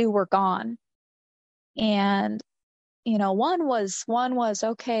that 2 were gone. And one was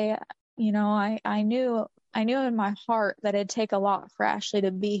okay. I knew in my heart that it'd take a lot for Ashley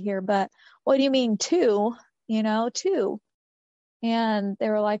to be here, but what do you mean 2? 2. And they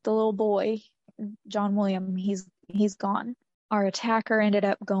were like, the little boy, John William, he's gone. Our attacker ended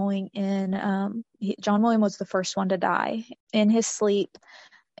up going in. John William was the first one to die in his sleep.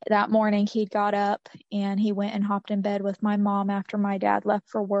 That morning, he got up and he went and hopped in bed with my mom after my dad left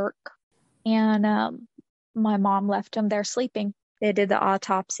for work. And my mom left him there sleeping. They did the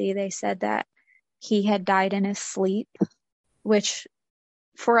autopsy. They said that he had died in his sleep, which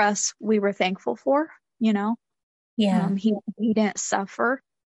for us, we were thankful for, Yeah. He didn't suffer,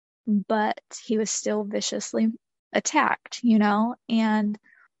 but he was still viciously attacked, and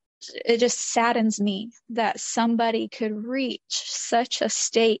it just saddens me that somebody could reach such a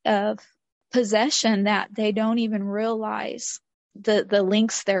state of possession that they don't even realize the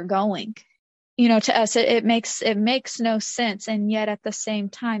lengths they're going. To us, it makes no sense. And yet at the same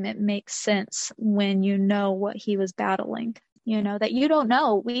time, it makes sense when you know what he was battling, that you don't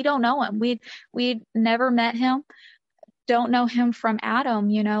know. We don't know him. We never met him. Don't know him from Adam,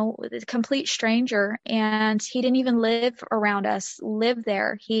 a complete stranger. And he didn't even live around us, live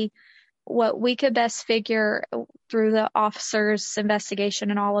there. What we could best figure through the officer's investigation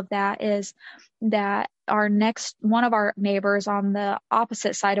and all of that is that one of our neighbors on the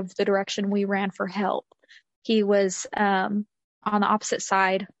opposite side of the direction we ran for help, he was on the opposite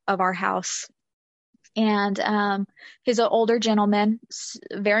side of our house. And he's an older gentleman,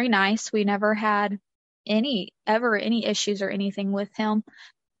 very nice. We never had any issues or anything with him.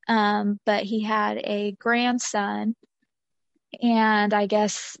 But he had a grandson, and I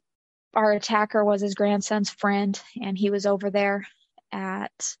guess our attacker was his grandson's friend, and he was over there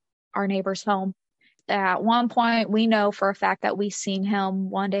at our neighbor's home. At one point, we know for a fact that we seen him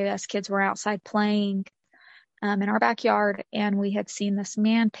one day. Us kids were outside playing in our backyard, and we had seen this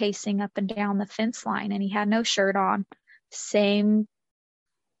man pacing up and down the fence line, and he had no shirt on, same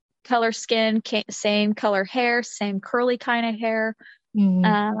color skin, same color hair, same curly kind of hair.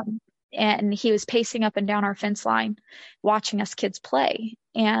 Mm-hmm. And he was pacing up and down our fence line, watching us kids play.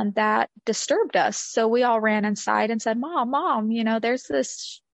 And that disturbed us. So we all ran inside and said, Mom, there's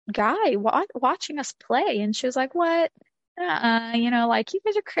this guy watching us play. And she was like, what? You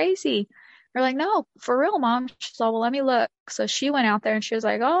guys are crazy. We're like, no, for real, Mom. She's like, well, let me look. So she went out there and she was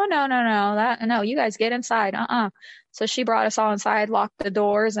like, oh, no, you guys get inside. So she brought us all inside, locked the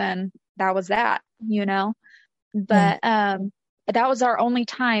doors, and that was that, But that was our only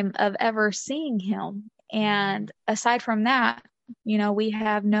time of ever seeing him. And aside from that, we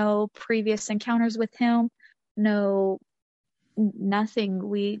have no previous encounters with him,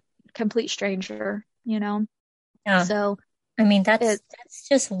 nothing. Complete stranger, Yeah. So, I mean, that's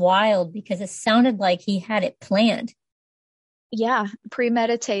just wild, because it sounded like he had it planned. Yeah,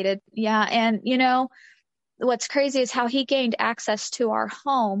 premeditated. Yeah. And, what's crazy is how he gained access to our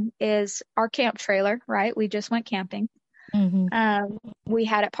home is our camp trailer, right? We just went camping. Mm-hmm. We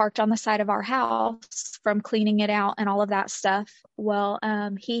had it parked on the side of our house from cleaning it out and all of that stuff. Well,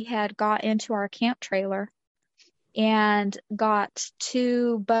 he had got into our camp trailer and got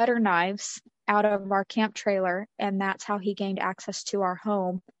 2 butter knives out of our camp trailer, and that's how he gained access to our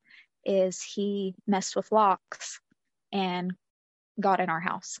home. Is he messed with locks and got in our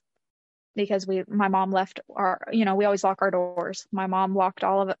house because my mom left our, we always lock our doors. My mom locked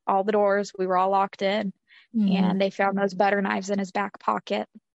all the doors. We were all locked in, Mm-hmm. and they found those butter knives in his back pocket,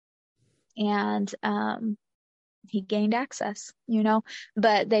 and he gained access,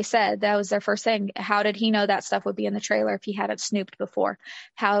 but they said that was their first thing. How did he know that stuff would be in the trailer if he hadn't snooped before?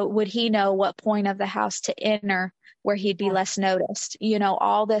 How would he know what point of the house to enter where he'd be less noticed?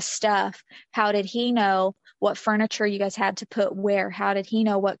 All this stuff. How did he know what furniture you guys had to put where? How did he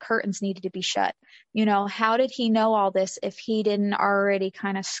know what curtains needed to be shut? How did he know all this if he didn't already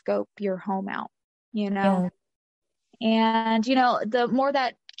kind of scope your home out? Yeah. And, the more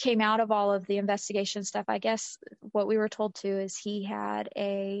that came out of all of the investigation stuff, I guess what we were told too is he had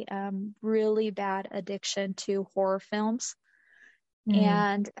a really bad addiction to horror films. Mm-hmm.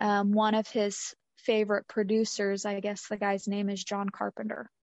 And one of his favorite producers, I guess the guy's name is John Carpenter,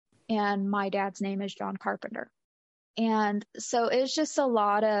 and my dad's name is John Carpenter. And so it was just a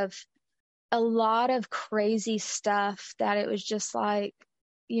lot of crazy stuff that it was just like,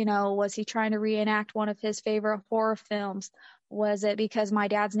 was he trying to reenact one of his favorite horror films? Was it because my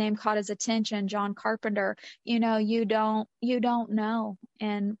dad's name caught his attention, John Carpenter? You don't know,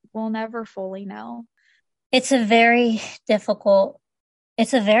 and we'll never fully know. It's a very difficult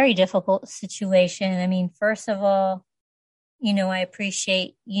situation. I mean, first of all, I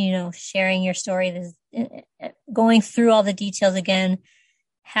appreciate, sharing your story. Going through all the details again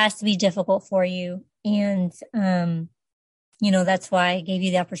has to be difficult for you. And, that's why I gave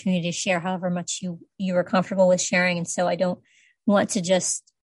you the opportunity to share however much you were comfortable with sharing. And so I don't want to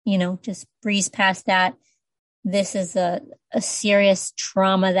just breeze past that. This is a serious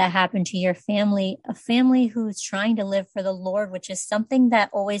trauma that happened to your family, a family who's trying to live for the Lord, which is something that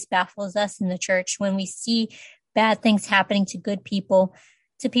always baffles us in the church when we see bad things happening to good people,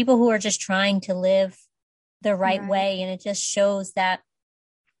 to people who are just trying to live the right way. And it just shows that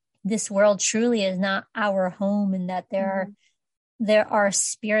this world truly is not our home, and that there are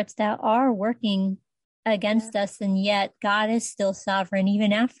spirits that are working against us, and yet God is still sovereign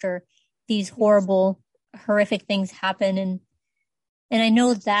even after these horrible, horrific things happen. And I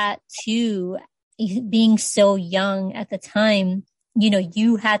know that too, being so young at the time,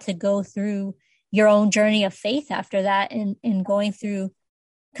 you had to go through your own journey of faith after that, and going through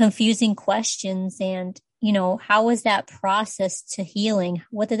confusing questions. And, how was that process to healing?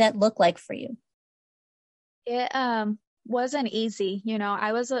 What did that look like for you? It wasn't easy. Like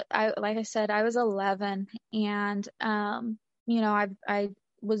I said, I was 11, and I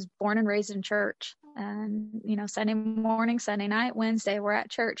was born and raised in church. And Sunday morning, Sunday night, Wednesday, we're at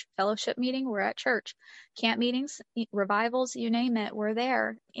church. Fellowship meeting, we're at church. Camp meetings, revivals, you name it, we're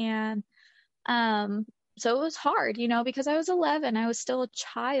there. And so it was hard, because I was 11. I was still a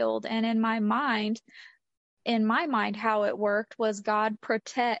child, and in my mind, how it worked was God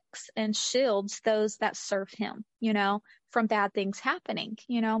protects and shields those that serve him, from bad things happening.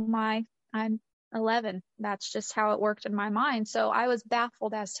 I'm 11. That's just how it worked in my mind. So I was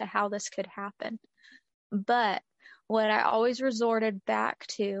baffled as to how this could happen. But what I always resorted back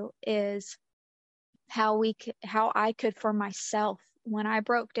to is how I could for myself, when I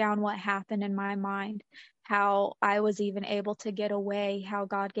broke down what happened in my mind, how I was even able to get away, how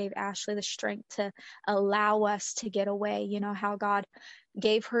God gave Ashley the strength to allow us to get away, how God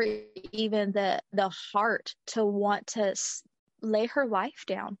gave her even the heart to want to lay her life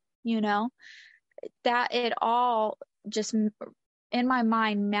down, that it all just in my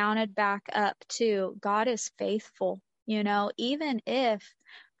mind mounted back up to God is faithful, even if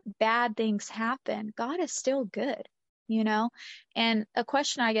bad things happen, God is still good, And a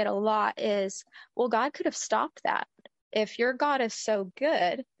question I get a lot is, well, God could have stopped that. If your God is so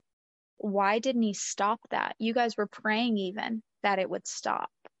good, why didn't he stop that? You guys were praying even that it would stop.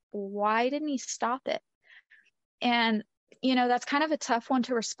 Why didn't he stop it? And that's kind of a tough one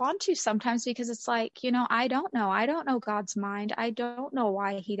to respond to sometimes, because it's like, I don't know. I don't know God's mind. I don't know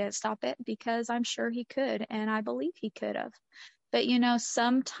why he didn't stop it, because I'm sure he could, and I believe he could have. But,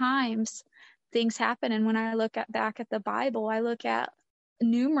 sometimes things happen. And when I look back at the Bible, I look at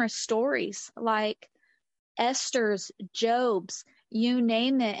numerous stories like Esther's, Job's, you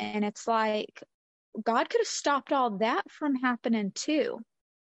name it. And it's like, God could have stopped all that from happening too,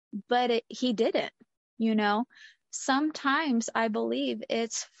 but he didn't, Sometimes I believe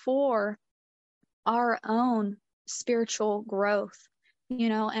it's for our own spiritual growth,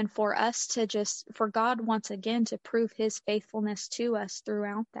 and for us to for God once again to prove his faithfulness to us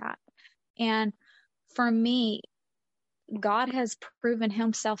throughout that. And for me, God has proven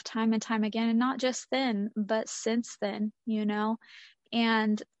himself time and time again, and not just then, but since then,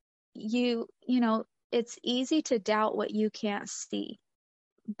 and it's easy to doubt what you can't see.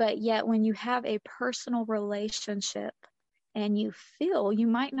 But yet when you have a personal relationship and you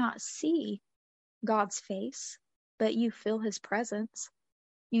might not see God's face, but you feel his presence,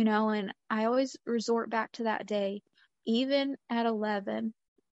 and I always resort back to that day. Even at 11,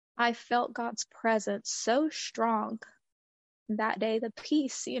 I felt God's presence so strong that day. The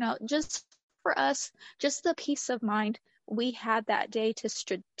peace, just for us, just the peace of mind we had that day to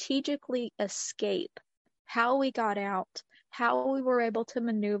strategically escape, how we got out, how we were able to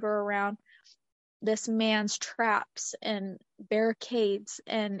maneuver around this man's traps and barricades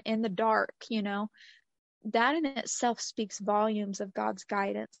and in the dark, that in itself speaks volumes of God's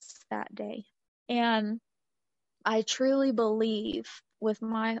guidance that day. And I truly believe with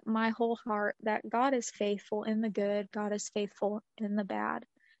my whole heart that God is faithful in the good, God is faithful in the bad.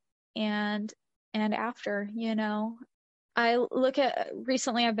 And after, I look at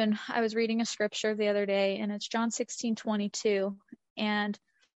recently I was reading a scripture the other day, and it's John 16:22, and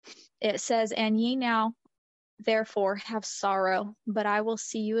it says, "And ye now therefore have sorrow, but I will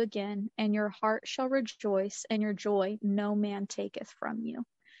see you again, and your heart shall rejoice, and your joy no man taketh from you."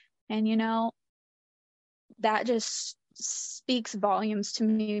 And that just speaks volumes to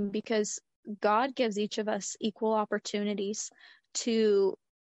me, because God gives each of us equal opportunities to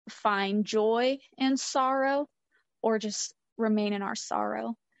find joy in sorrow or just remain in our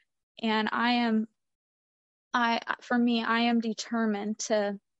sorrow. And for me, I am determined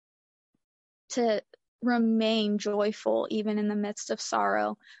to remain joyful even in the midst of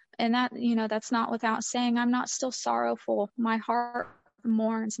sorrow. And that, that's not without saying I'm not still sorrowful. My heart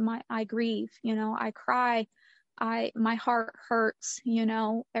mourns, I grieve, I cry, my heart hurts,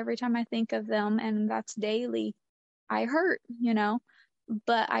 every time I think of them, and that's daily. I hurt,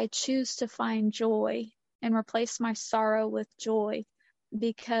 but I choose to find joy and replace my sorrow with joy,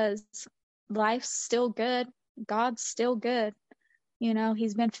 because life's still good. God's still good.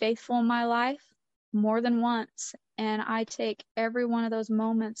 He's been faithful in my life more than once. And I take every one of those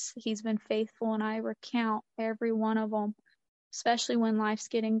moments he's been faithful, and I recount every one of them, especially when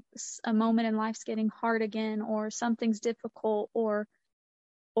a moment in life's getting hard again, or something's difficult, or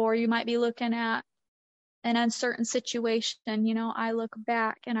you might be looking at an uncertain situation. I look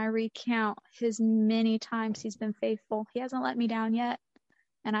back and I recount his many times he's been faithful. He hasn't let me down yet,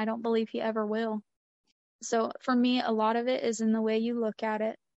 and I don't believe he ever will. So for me, a lot of it is in the way you look at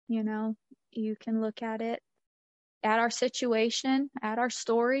it. You can look at it, at our situation, at our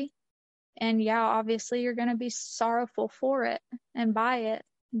story, and yeah, obviously you're going to be sorrowful for it and by it.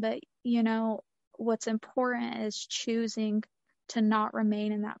 But, what's important is choosing to not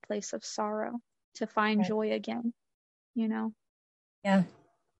remain in that place of sorrow, to find joy again, Yeah.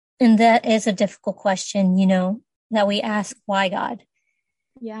 And that is a difficult question, that we ask, why God?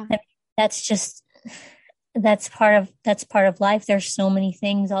 Yeah. That's part of life. There's so many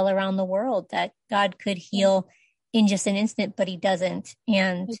things all around the world that God could heal in just an instant, but he doesn't.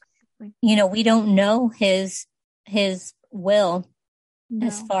 And, we don't know his will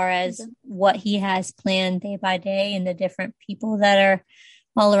as far as what he has planned day by day, and the different people that are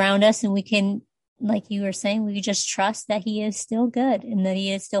all around us. And we can, like you were saying, we just trust that he is still good and that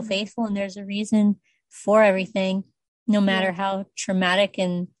he is still faithful, and there's a reason for everything, no matter how traumatic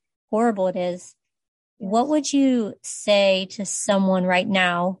and horrible it is. What would you say to someone right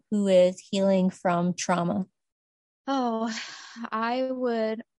now who is healing from trauma? Oh, I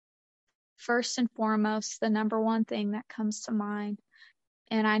would, first and foremost, the number one thing that comes to mind,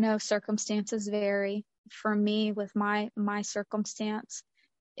 and I know circumstances vary. For me, with my circumstance,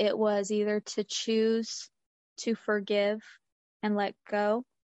 it was either to choose to forgive and let go,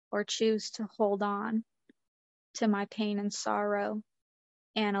 or choose to hold on to my pain and sorrow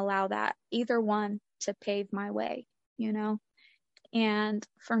and allow that, either one, to pave my way, And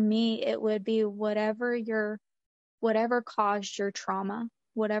for me, it would be whatever caused your trauma,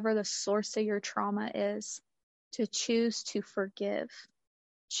 whatever the source of your trauma is, to choose to forgive,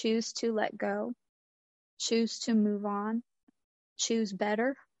 choose to let go, choose to move on, choose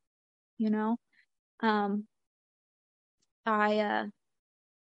better, I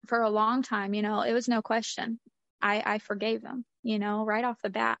for a long time, it was no question. I forgave him, right off the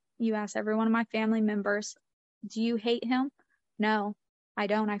bat. You ask every one of my family members, do you hate him? No, I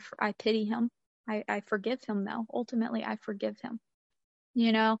don't. I pity him. I forgive him, though. Ultimately, I forgive him,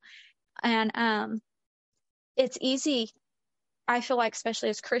 and it's easy. I feel like, especially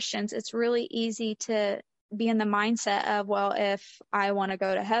as Christians, it's really easy to be in the mindset of, well, if I want to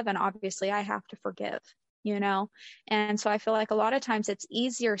go to heaven, obviously I have to forgive, you know? And so I feel like a lot of times it's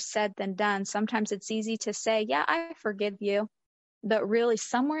easier said than done. Sometimes it's easy to say, yeah, I forgive you. But really,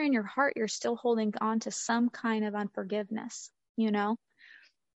 somewhere in your heart, you're still holding on to some kind of unforgiveness, you know?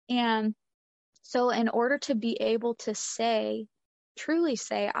 And so in order to be able to say, truly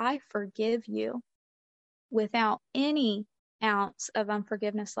say, I forgive you without any ounce of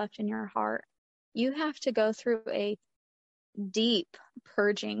unforgiveness left in your heart, you have to go through a deep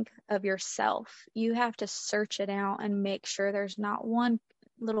purging of yourself. You have to search it out and make sure there's not one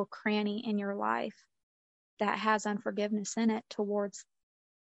little cranny in your life that has unforgiveness in it towards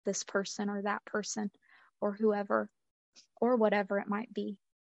this person or that person or whoever or whatever it might be.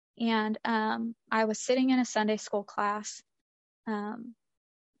 And I was sitting in a Sunday school class a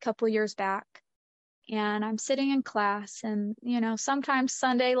couple of years back, and I'm sitting in class, and sometimes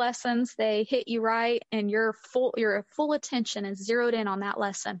Sunday lessons, they hit you right, and your full attention is zeroed in on that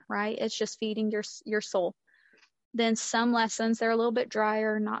lesson, right? It's just feeding your soul. Then some lessons, they're a little bit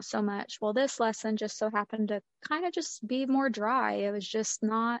drier, not so much. Well, this lesson just so happened to kind of just be more dry. It was just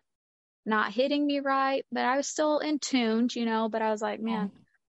not hitting me right, but I was still in tune, but I was like, man,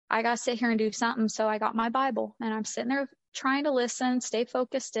 I got to sit here and do something. So I got my Bible, and I'm sitting there trying to listen, stay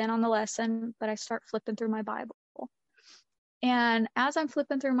focused in on the lesson, but I start flipping through my Bible. And as I'm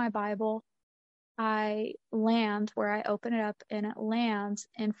flipping through my Bible, I land where I open it up, and it lands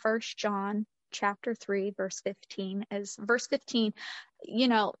in 1 John chapter 3, verse 15. As verse 15,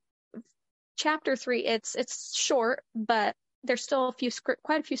 chapter 3, it's short, but there's still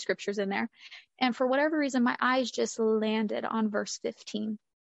quite a few scriptures in there. And for whatever reason, my eyes just landed on verse 15.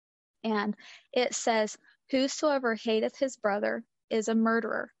 And it says, whosoever hateth his brother is a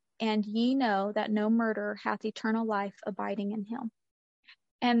murderer, and ye know that no murderer hath eternal life abiding in him.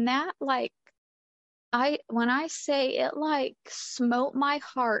 And that, when I say it, smote my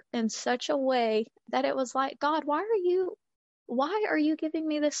heart in such a way that it was like, God, why are you giving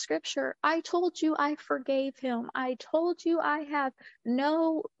me this scripture? I told you I forgave him. I told you I have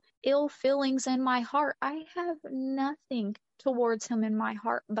no ill feelings in my heart. I have nothing towards him in my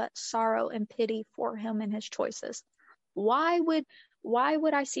heart but sorrow and pity for him and his choices. Why would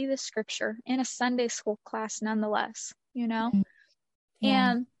I see this scripture in a Sunday school class nonetheless, Yeah.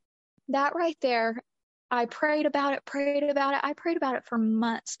 And that right there, I prayed about it. I prayed about it for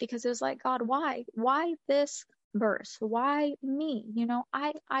months, because it was like, God, why this verse? Why me?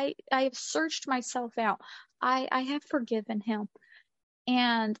 I have searched myself out. I have forgiven him.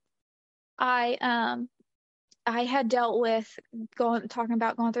 And I had dealt with talking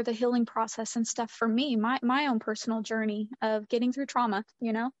about going through the healing process and stuff for me, my own personal journey of getting through trauma,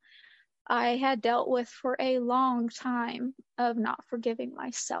 I had dealt with for a long time of not forgiving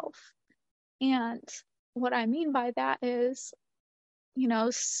myself. And what I mean by that is,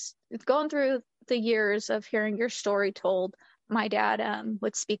 going through the years of hearing your story told, my dad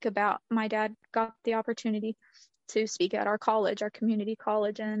my dad got the opportunity to speak at our community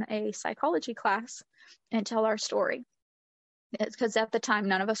college, in a psychology class and tell our story. It's because at the time,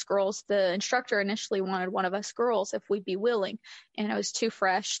 none of us girls, the instructor initially wanted one of us girls if we'd be willing, and it was too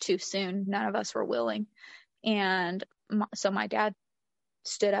fresh, too soon. None of us were willing. And so my dad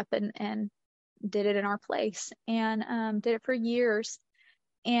stood up and did it in our place, and did it for years.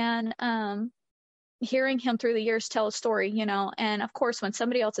 And hearing him through the years tell a story, and of course, when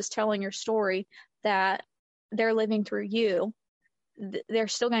somebody else is telling your story that they're living through you, they're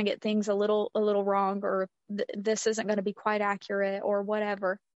still going to get things a little wrong, or this isn't going to be quite accurate or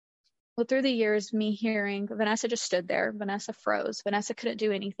whatever. Well, through the years, me hearing Vanessa just stood there, Vanessa froze, Vanessa couldn't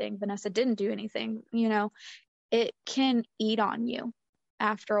do anything, Vanessa didn't do anything, it can eat on you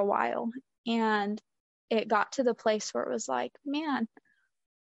after a while. And it got to the place where it was like, man,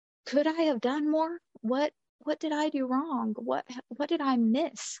 could I have done more? What did I do wrong? What did I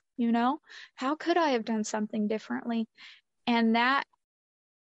miss? How could I have done something differently? And that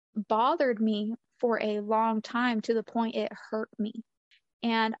bothered me for a long time, to the point it hurt me.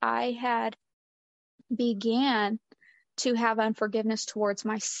 And I had began to have unforgiveness towards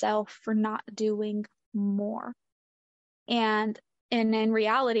myself for not doing more. And in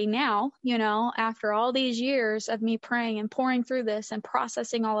reality now, after all these years of me praying and pouring through this and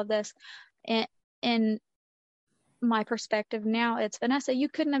processing all of this, in my perspective now, it's, Vanessa, you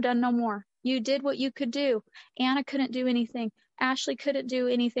couldn't have done no more. You did what you could do. Anna couldn't do anything. Ashley couldn't do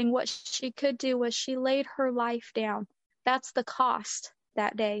anything. What she could do was she laid her life down. That's the cost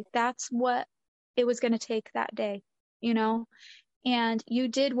that day. That's what it was going to take that day, and you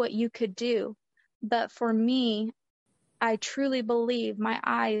did what you could do. But for me, I truly believe my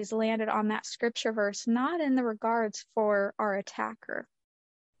eyes landed on that scripture verse, not in the regards for our attacker,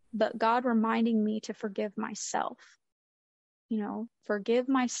 but God reminding me to forgive myself. Forgive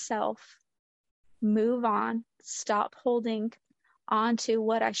myself, move on, stop holding on to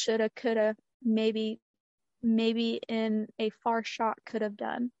what I shoulda, coulda, maybe in a far shot could have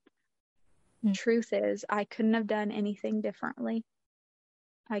done. Truth is, I couldn't have done anything differently.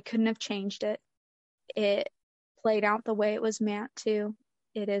 I couldn't have changed it. It played out the way it was meant to.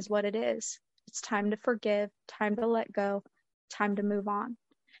 It is what it is. It's time to forgive, time to let go, time to move on.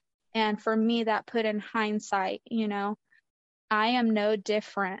 And for me, that put in hindsight, I am no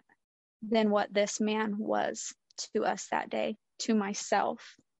different than what this man was to us that day, to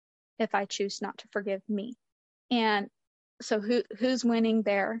myself, if I choose not to forgive me. And so who's winning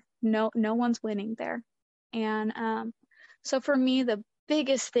there? No one's winning there. And so for me, the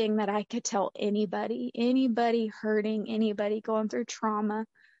biggest thing that I could tell anybody hurting, anybody going through trauma,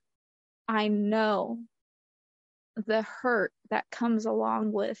 I know the hurt that comes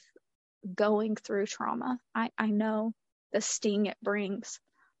along with going through trauma. I know the sting it brings,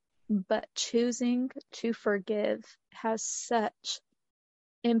 but choosing to forgive has such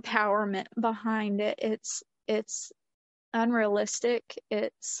empowerment behind it. It's unrealistic.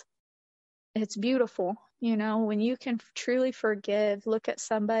 It's beautiful. When you can truly forgive, look at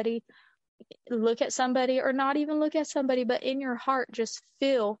somebody, or not even look at somebody, but in your heart, just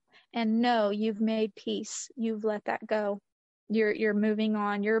feel and know you've made peace. You've let that go. You're moving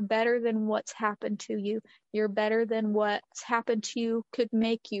on. You're better than what's happened to you. You're better than what's happened to you could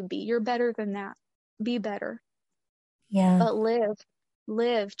make you be. You're better than that. Be better. Yeah. But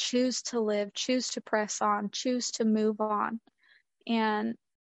live, choose to press on, choose to move on. And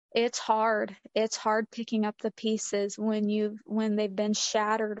it's hard. It's hard picking up the pieces when they've been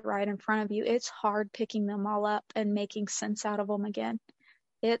shattered right in front of you. It's hard picking them all up and making sense out of them again.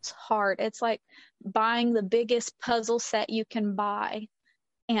 It's hard. It's like buying the biggest puzzle set you can buy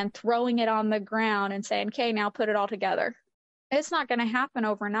and throwing it on the ground and saying, okay, now put it all together. It's not going to happen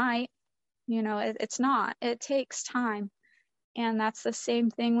overnight. It's not. It takes time. And that's the same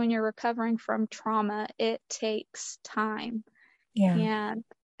thing when you're recovering from trauma. It takes time. Yeah.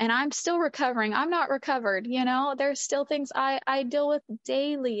 And I'm still recovering. I'm not recovered. There's still things I deal with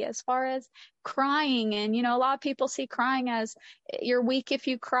daily as far as crying. And, a lot of people see crying as you're weak if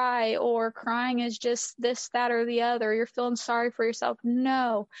you cry, or crying is just this, that, or the other. You're feeling sorry for yourself.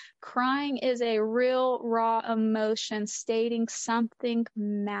 No, crying is a real raw emotion stating something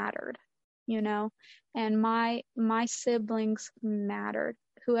mattered, and my siblings mattered.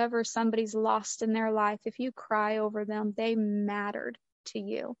 Whoever somebody's lost in their life, if you cry over them, they mattered to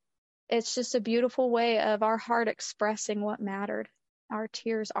you. It's just a beautiful way of our heart expressing what mattered. Our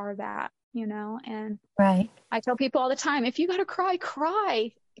tears are that, and right. I tell people all the time, if you got to cry,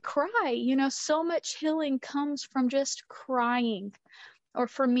 cry. So much healing comes from just crying. Or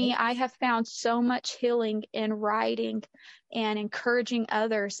for me, I have found so much healing in writing and encouraging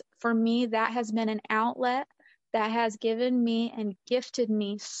others. For me, that has been an outlet that has given me and gifted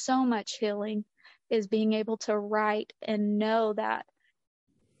me so much healing, is being able to write and know that,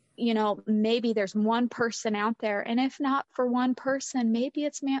 maybe there's one person out there. And if not for one person, maybe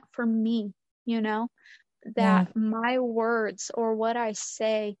it's meant for me, that my words or what I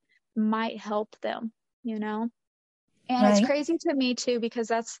say might help them, And It's crazy to me too, because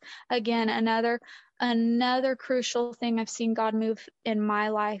that's, again, another crucial thing I've seen God move in my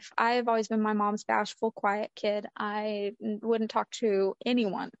life. I have always been my mom's bashful, quiet kid. I wouldn't talk to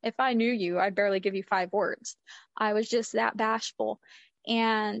anyone. If I knew you, I'd barely give you 5 words. I was just that bashful.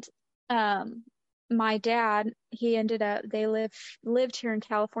 And my dad, he ended up, they lived here in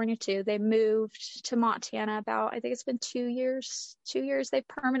California too. They moved to Montana about, I think it's been 2 years. 2 years they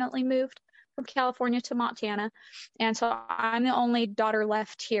permanently moved from California to Montana. And so I'm the only daughter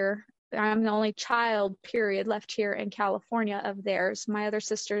left here. I'm the only child, period, left here in California of theirs. My other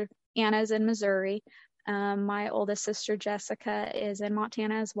sister, Anna, is in Missouri. My oldest sister, Jessica, is in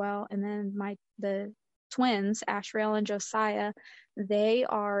Montana as well. And then the twins, Ashrael and Josiah, they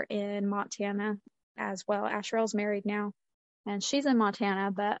are in Montana as well. Ashrael's married now, and she's in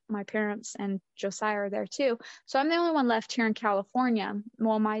Montana, but my parents and Josiah are there too. So I'm the only one left here in California.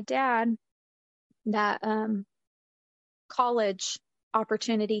 Well, my dad, that college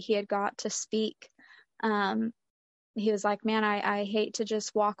opportunity he had got to speak, he was like, man, I hate to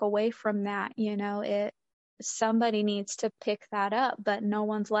just walk away from that. Somebody needs to pick that up, but no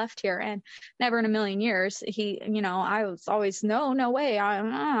one's left here. And never in a million years, I was always, no way.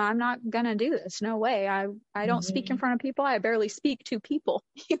 I'm not going to do this. No way. I don't speak in front of people. I barely speak to people,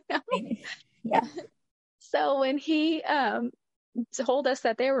 Yeah. So when he told us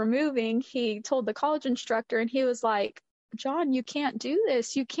that they were moving, he told the college instructor, and he was like, John, you can't do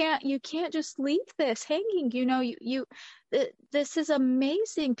this. You can't just leave this hanging. This is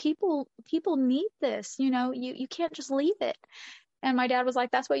amazing. People need this. You can't just leave it. And my dad was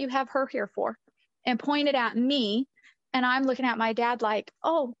like, that's what you have her here for, and pointed at me. And I'm looking at my dad like,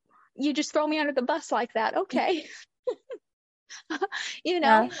 oh, you just throw me under the bus like that. Okay.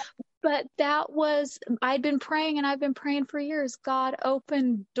 Yeah. But I'd been praying, and I've been praying for years. God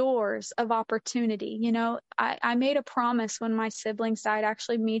opened doors of opportunity. I made a promise when my siblings died.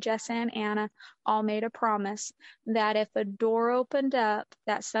 Actually, me, Jess, and Anna all made a promise that if a door opened up,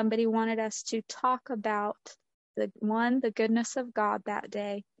 that somebody wanted us to talk about the goodness of God that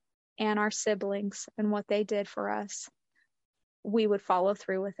day, and our siblings and what they did for us, we would follow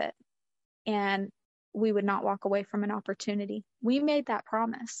through with it. And we would not walk away from an opportunity. We made that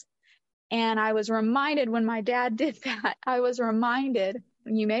promise. And I was reminded when my dad did that,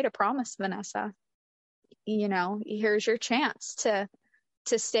 you made a promise, Vanessa. Here's your chance to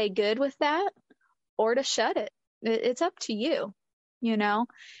stay good with that or to shut it. It's up to you,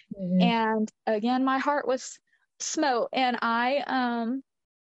 Mm-hmm. And again, my heart was smote. And I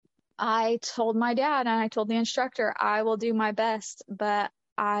told my dad, and I told the instructor, I will do my best, but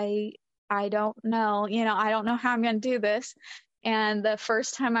I don't know, I don't know how I'm going to do this. And the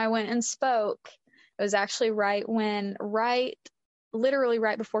first time I went and spoke, it was actually literally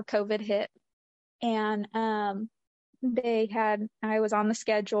right before COVID hit. And I was on the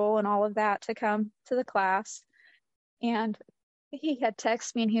schedule and all of that to come to the class. And he had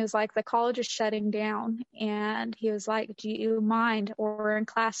texted me, and he was like, the college is shutting down. And he was like, do you mind, or we're in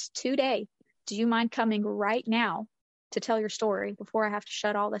class today, do you mind coming right now to tell your story before I have to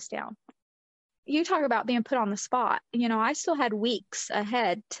shut all this down? You talk about being put on the spot. I still had weeks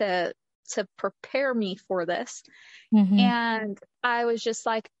ahead to prepare me for this. Mm-hmm. And I was just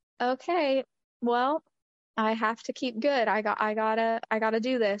like, okay, well, I have to keep good. I gotta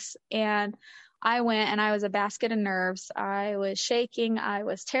do this. And I went, and I was a basket of nerves. I was shaking. I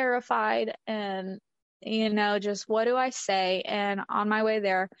was terrified. And, just what do I say? And on my way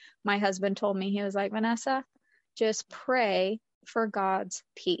there, my husband told me, he was like, Vanessa, just pray for God's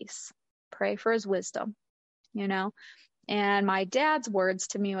peace. Pray for his wisdom, And my dad's words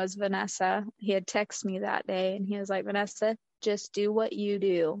to me was, Vanessa, he had texted me that day, and he was like, Vanessa, just do what you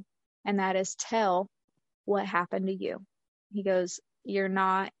do. And that is tell what happened to you. He goes,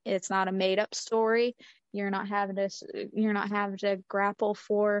 it's not a made up story. You're not having to grapple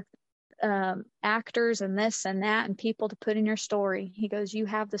for actors and this and that and people to put in your story. He goes, you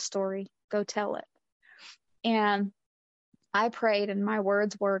have the story, go tell it. And I prayed, and my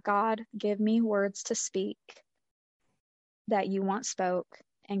words were, God, give me words to speak that you want spoke,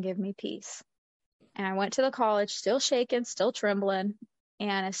 and give me peace. And I went to the college, still shaking, still trembling.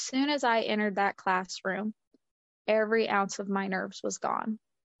 And as soon as I entered that classroom, every ounce of my nerves was gone.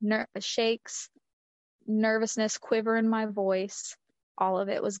 Shakes, nervousness, quiver in my voice, all of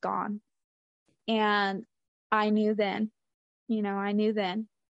it was gone. And I knew then,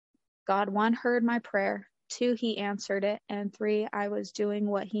 God, 1, heard my prayer, 2, he answered it, and 3, I was doing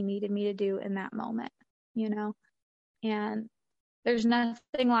what he needed me to do in that moment, and there's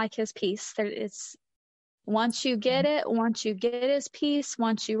nothing like his peace. Once you get his peace,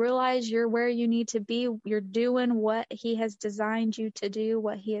 once you realize you're where you need to be, you're doing what he has designed you to do,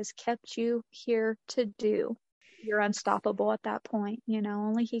 what he has kept you here to do, you're unstoppable at that point.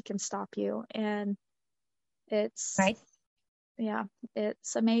 Only he can stop you. And it's right. Yeah,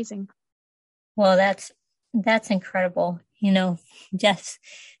 it's amazing. Well, that's incredible. Just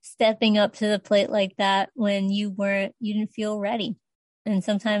stepping up to the plate like that when you didn't feel ready. And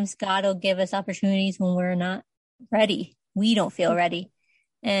sometimes God will give us opportunities when we're not ready. We don't feel ready.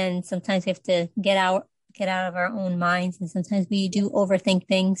 And sometimes we have to get out of our own minds. And sometimes we do overthink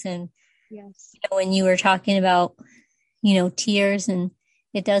things. And yes, when you were talking about, tears, and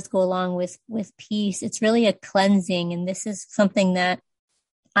it does go along with peace, it's really a cleansing. And this is something that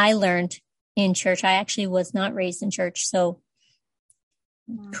I learned in church. I actually was not raised in church. So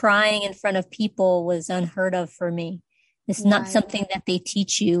crying in front of people was unheard of for me. It's not something that they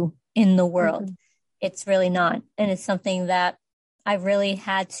teach you in the world. Mm-hmm. It's really not. And it's something that I really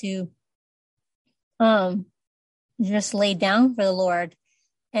had to just lay down for the Lord.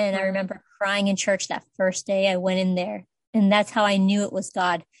 And I remember crying in church that first day I went in there. And that's how I knew it was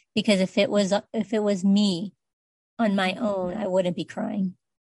God. Because if it was me on my own, I wouldn't be crying.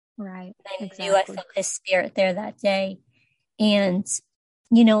 Right. I knew I felt his spirit there that day. And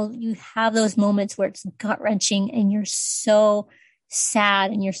you have those moments where it's gut-wrenching and you're so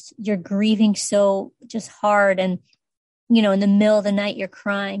sad and you're grieving so just hard, and in the middle of the night you're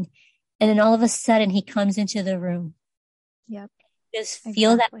crying, and then all of a sudden he comes into the room. Yep. Just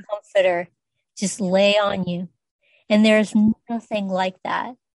feel that comforter just lay on you. And there's nothing like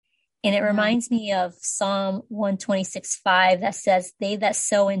that. And it reminds me of Psalm 126:5 that says, "They that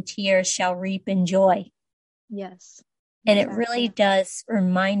sow in tears shall reap in joy." Yes. And it really does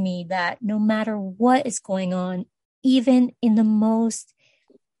remind me that no matter what is going on, even in the most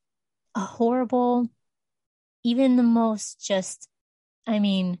horrible, even the most just,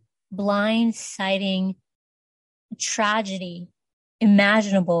 blindsiding tragedy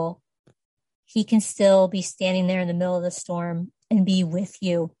imaginable, he can still be standing there in the middle of the storm and be with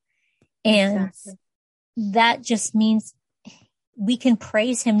you. And that just means we can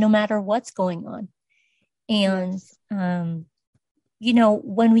praise him no matter what's going on. And, when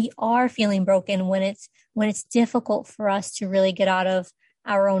we are feeling broken, when it's difficult for us to really get out of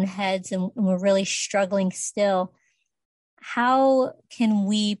our own heads and we're really struggling still, how can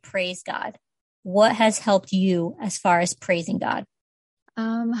we praise God? What has helped you as far as praising God?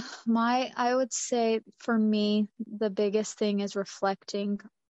 I would say for me, the biggest thing is reflecting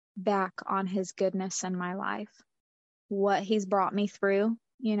back on his goodness in my life, what he's brought me through,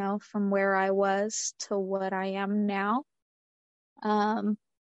 from where I was to what I am now.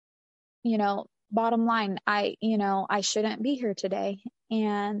 Bottom line, I shouldn't be here today.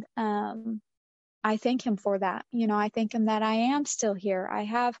 And, I thank him for that. I thank him that I am still here. I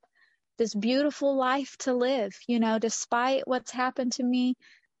have this beautiful life to live, despite what's happened to me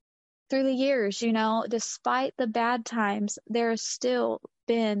through the years, despite the bad times, there's still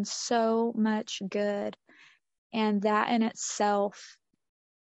been so much good. And that in itself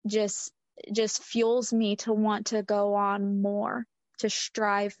just fuels me to want to go on more, to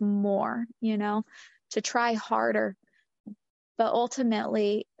strive more, to try harder. But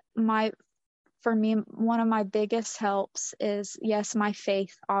ultimately, for me, one of my biggest helps is, yes, my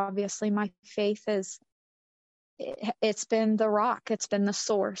faith. Obviously, my faith it's been the rock. It's been the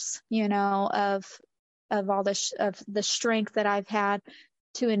source, of all of the strength that I've had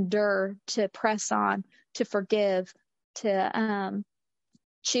to endure, to press on, to forgive, to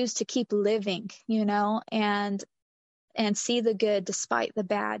choose to keep living, and see the good despite the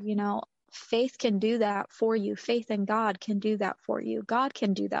bad. Faith can do that for you. Faith in God can do that for you. God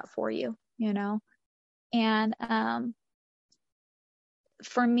can do that for you, and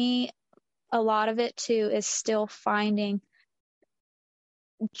for me, a lot of it too is still finding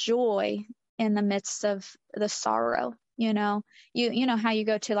joy in the midst of the sorrow. You know how you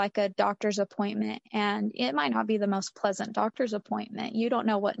go to like a doctor's appointment, and it might not be the most pleasant doctor's appointment. You don't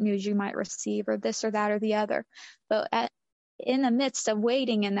know what news you might receive, or this or that or the other. But in the midst of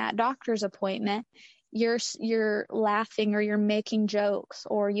waiting in that doctor's appointment, you're laughing, or you're making jokes,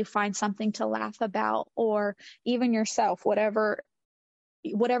 or you find something to laugh about, or even yourself, whatever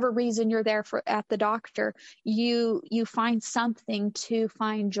reason you're there at the doctor, you find something to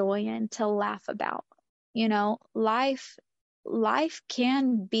find joy in, to laugh about. Life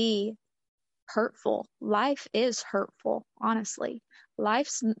can be hurtful. Life is hurtful, honestly.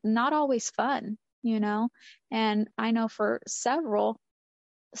 Life's not always fun, and I know for several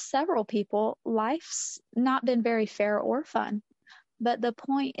people, life's not been very fair or fun. But the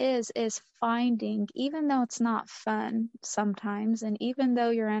point is finding, even though it's not fun sometimes, and even though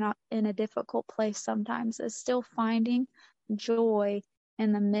you're in a difficult place sometimes, is still finding joy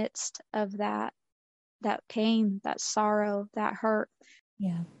in the midst of that pain, that sorrow, that hurt.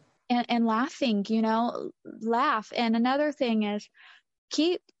 Yeah. And laughing, laugh. And another thing I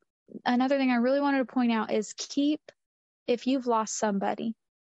really wanted to point out is if you've lost somebody,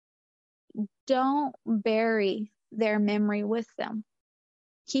 don't bury their memory with them.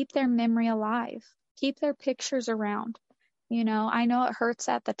 Keep their memory alive. Keep their pictures around. I know it hurts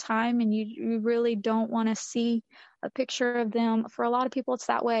at the time, and you really don't want to see a picture of them. For a lot of people, it's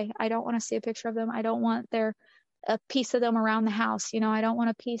that way. I don't want to see a picture of them. I don't want a piece of them around the house. I don't want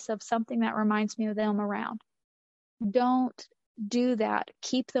a piece of something that reminds me of them around. Don't do that.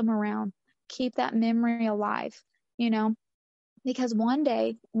 Keep them around. Keep that memory alive, because one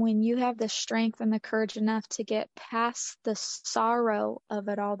day when you have the strength and the courage enough to get past the sorrow of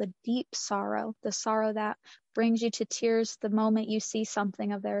it all, the deep sorrow, the sorrow that brings you to tears the moment you see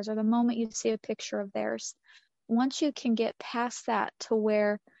something of theirs, or the moment you see a picture of theirs, once you can get past that to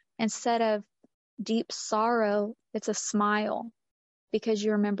where instead of deep sorrow, it's a smile because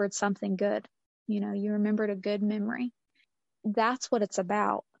you remembered something good. You remembered a good memory. That's what it's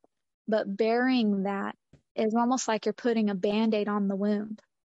about. But burying that is almost like you're putting a Band-Aid on the wound.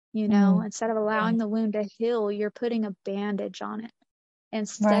 Instead of allowing the wound to heal, you're putting a bandage on it.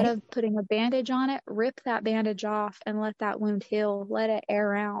 Instead of putting a bandage on it, rip that bandage off and let that wound heal. Let it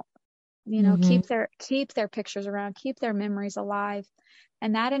air out. Keep their pictures around, keep their memories alive.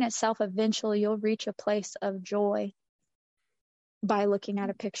 And that in itself, eventually you'll reach a place of joy by looking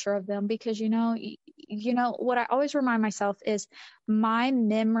at a picture of them, because what I always remind myself is my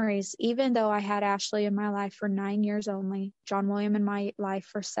memories, even though I had Ashley in my life for 9 years only, John William in my life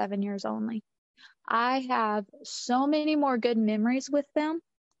for 7 years only, I have so many more good memories with them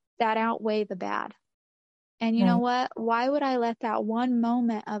that outweigh the bad. And you know what? Why would I let that one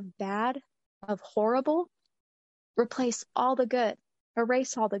moment of bad, of horrible, replace all the good,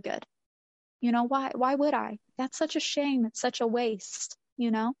 erase all the good? Why would I? That's such a shame. It's such a waste,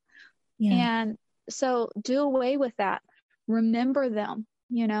 Yeah. And so do away with that. Remember them,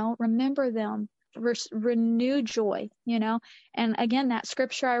 renew joy, And again, that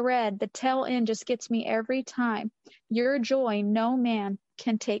scripture I read, the tail end just gets me every time. Your joy, no man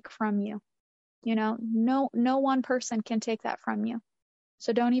can take from you. No one person can take that from you.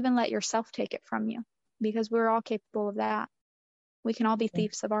 So don't even let yourself take it from you, because we're all capable of that. We can all be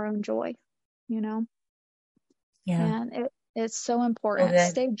thieves of our own joy, Yeah. And it's so important.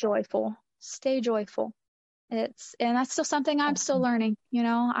 Stay joyful. Stay joyful. And that's still something I'm still learning.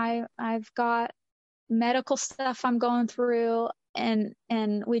 I've got medical stuff I'm going through, and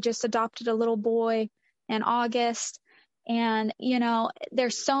we just adopted a little boy in August. And,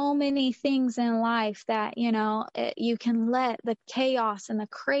 there's so many things in life that, you can let the chaos and the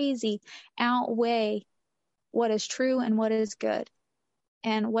crazy outweigh what is true and what is good.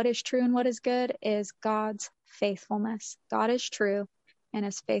 And what is true and what is good is God's faithfulness. God is true and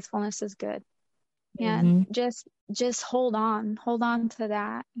his faithfulness is good. And just hold on to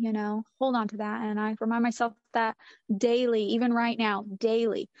that, hold on to that. And I remind myself that daily, even right now,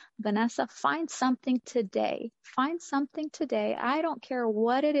 daily. Vanessa, find something today. Find something today. I don't care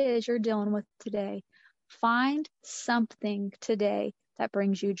what it is you're dealing with today. Find something today that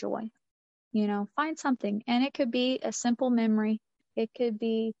brings you joy. Find something. And it could be a simple memory. It could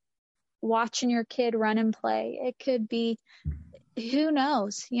be watching your kid run and play. It could be, who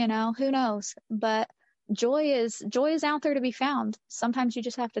knows, who knows? But joy is out there to be found. Sometimes you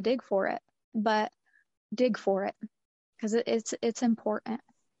just have to dig for it, but dig for it, because it's important,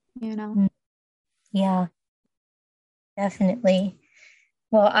 Yeah, definitely.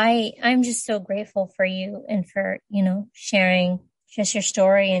 Well, I'm just so grateful for you and for, sharing just your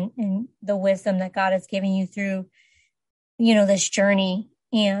story and the wisdom that God has given you through, this journey.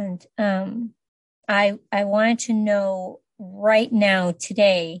 And I wanted to know right now,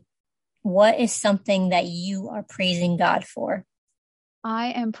 today, what is something that you are praising God for?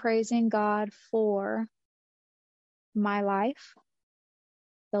 I am praising God for my life,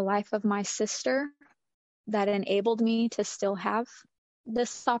 the life of my sister that enabled me to still have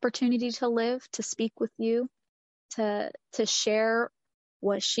this opportunity to live, to speak with you, to share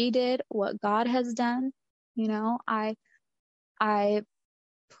what she did, what God has done. I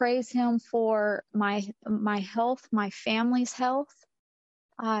praise him for my health, my family's health.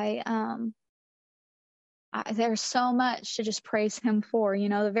 There's so much to just praise him for.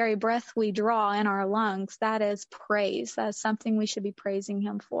 The very breath we draw in our lungs, that is praise. That is something we should be praising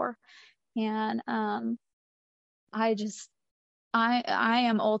him for. And I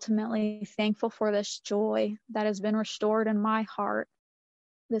am ultimately thankful for this joy that has been restored in my heart,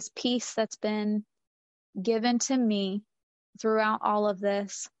 this peace that's been given to me throughout all of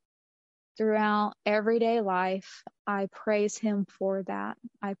this, throughout everyday life. I praise him for that.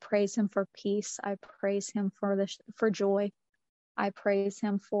 I praise him for peace. I praise him for joy. I praise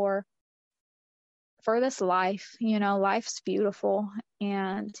him for this life. Life's beautiful,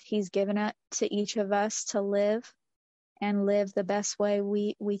 and he's given it to each of us to live and live the best way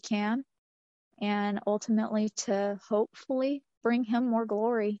we can, and ultimately to hopefully bring him more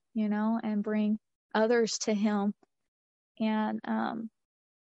glory, and bring others to him. And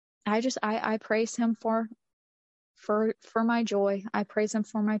I praise him for my joy. I praise him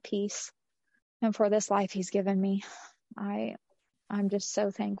for my peace and for this life he's given me. I'm just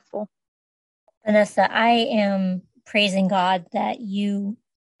so thankful. Vanessa, I am praising God that you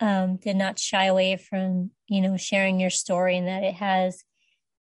did not shy away from, sharing your story, and that it has,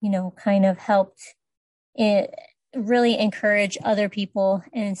 kind of helped it really encourage other people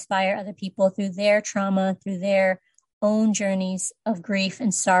and inspire other people through their trauma, through their own journeys of grief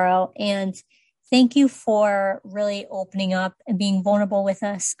and sorrow. And thank you for really opening up and being vulnerable with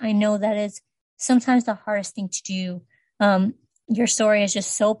us. I know that is sometimes the hardest thing to do. Your story is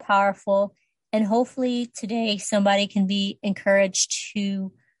just so powerful. And hopefully today somebody can be encouraged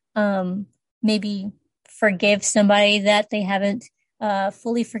to maybe forgive somebody that they haven't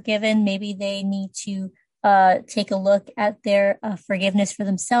fully forgiven, maybe they need to take a look at their forgiveness for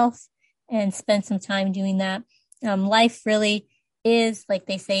themselves and spend some time doing that. Life really is, like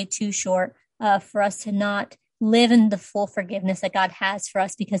they say, too short for us to not live in the full forgiveness that God has for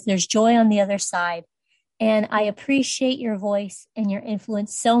us, because there's joy on the other side. And I appreciate your voice and your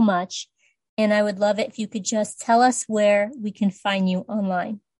influence so much. And I would love it if you could just tell us where we can find you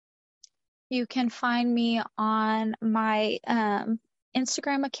online. You can find me on my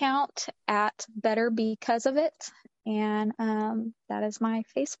Instagram account at Better Because of It. And that is my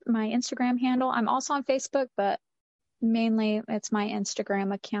Instagram handle. I'm also on Facebook, but mainly it's my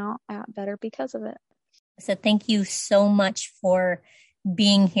Instagram account at Better Because of It. So thank you so much for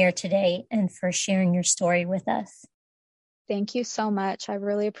being here today and for sharing your story with us. Thank you so much. I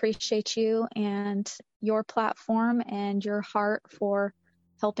really appreciate you and your platform and your heart for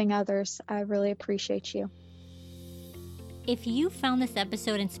helping others. I really appreciate you. If you found this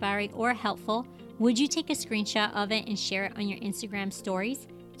episode inspiring or helpful, would you take a screenshot of it and share it on your Instagram stories,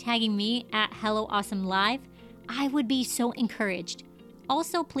 tagging me at Hello Awesome Live? I would be so encouraged.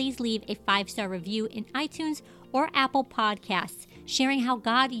 Also, please leave a 5-star review in iTunes or Apple Podcasts, sharing how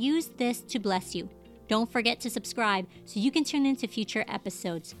God used this to bless you. Don't forget to subscribe so you can tune into future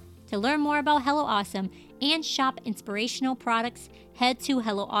episodes. To learn more about Hello Awesome and shop inspirational products, head to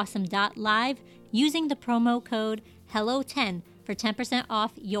helloawesome.live using the promo code HELLO10 for 10%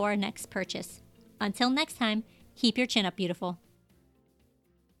 off your next purchase. Until next time, keep your chin up, beautiful.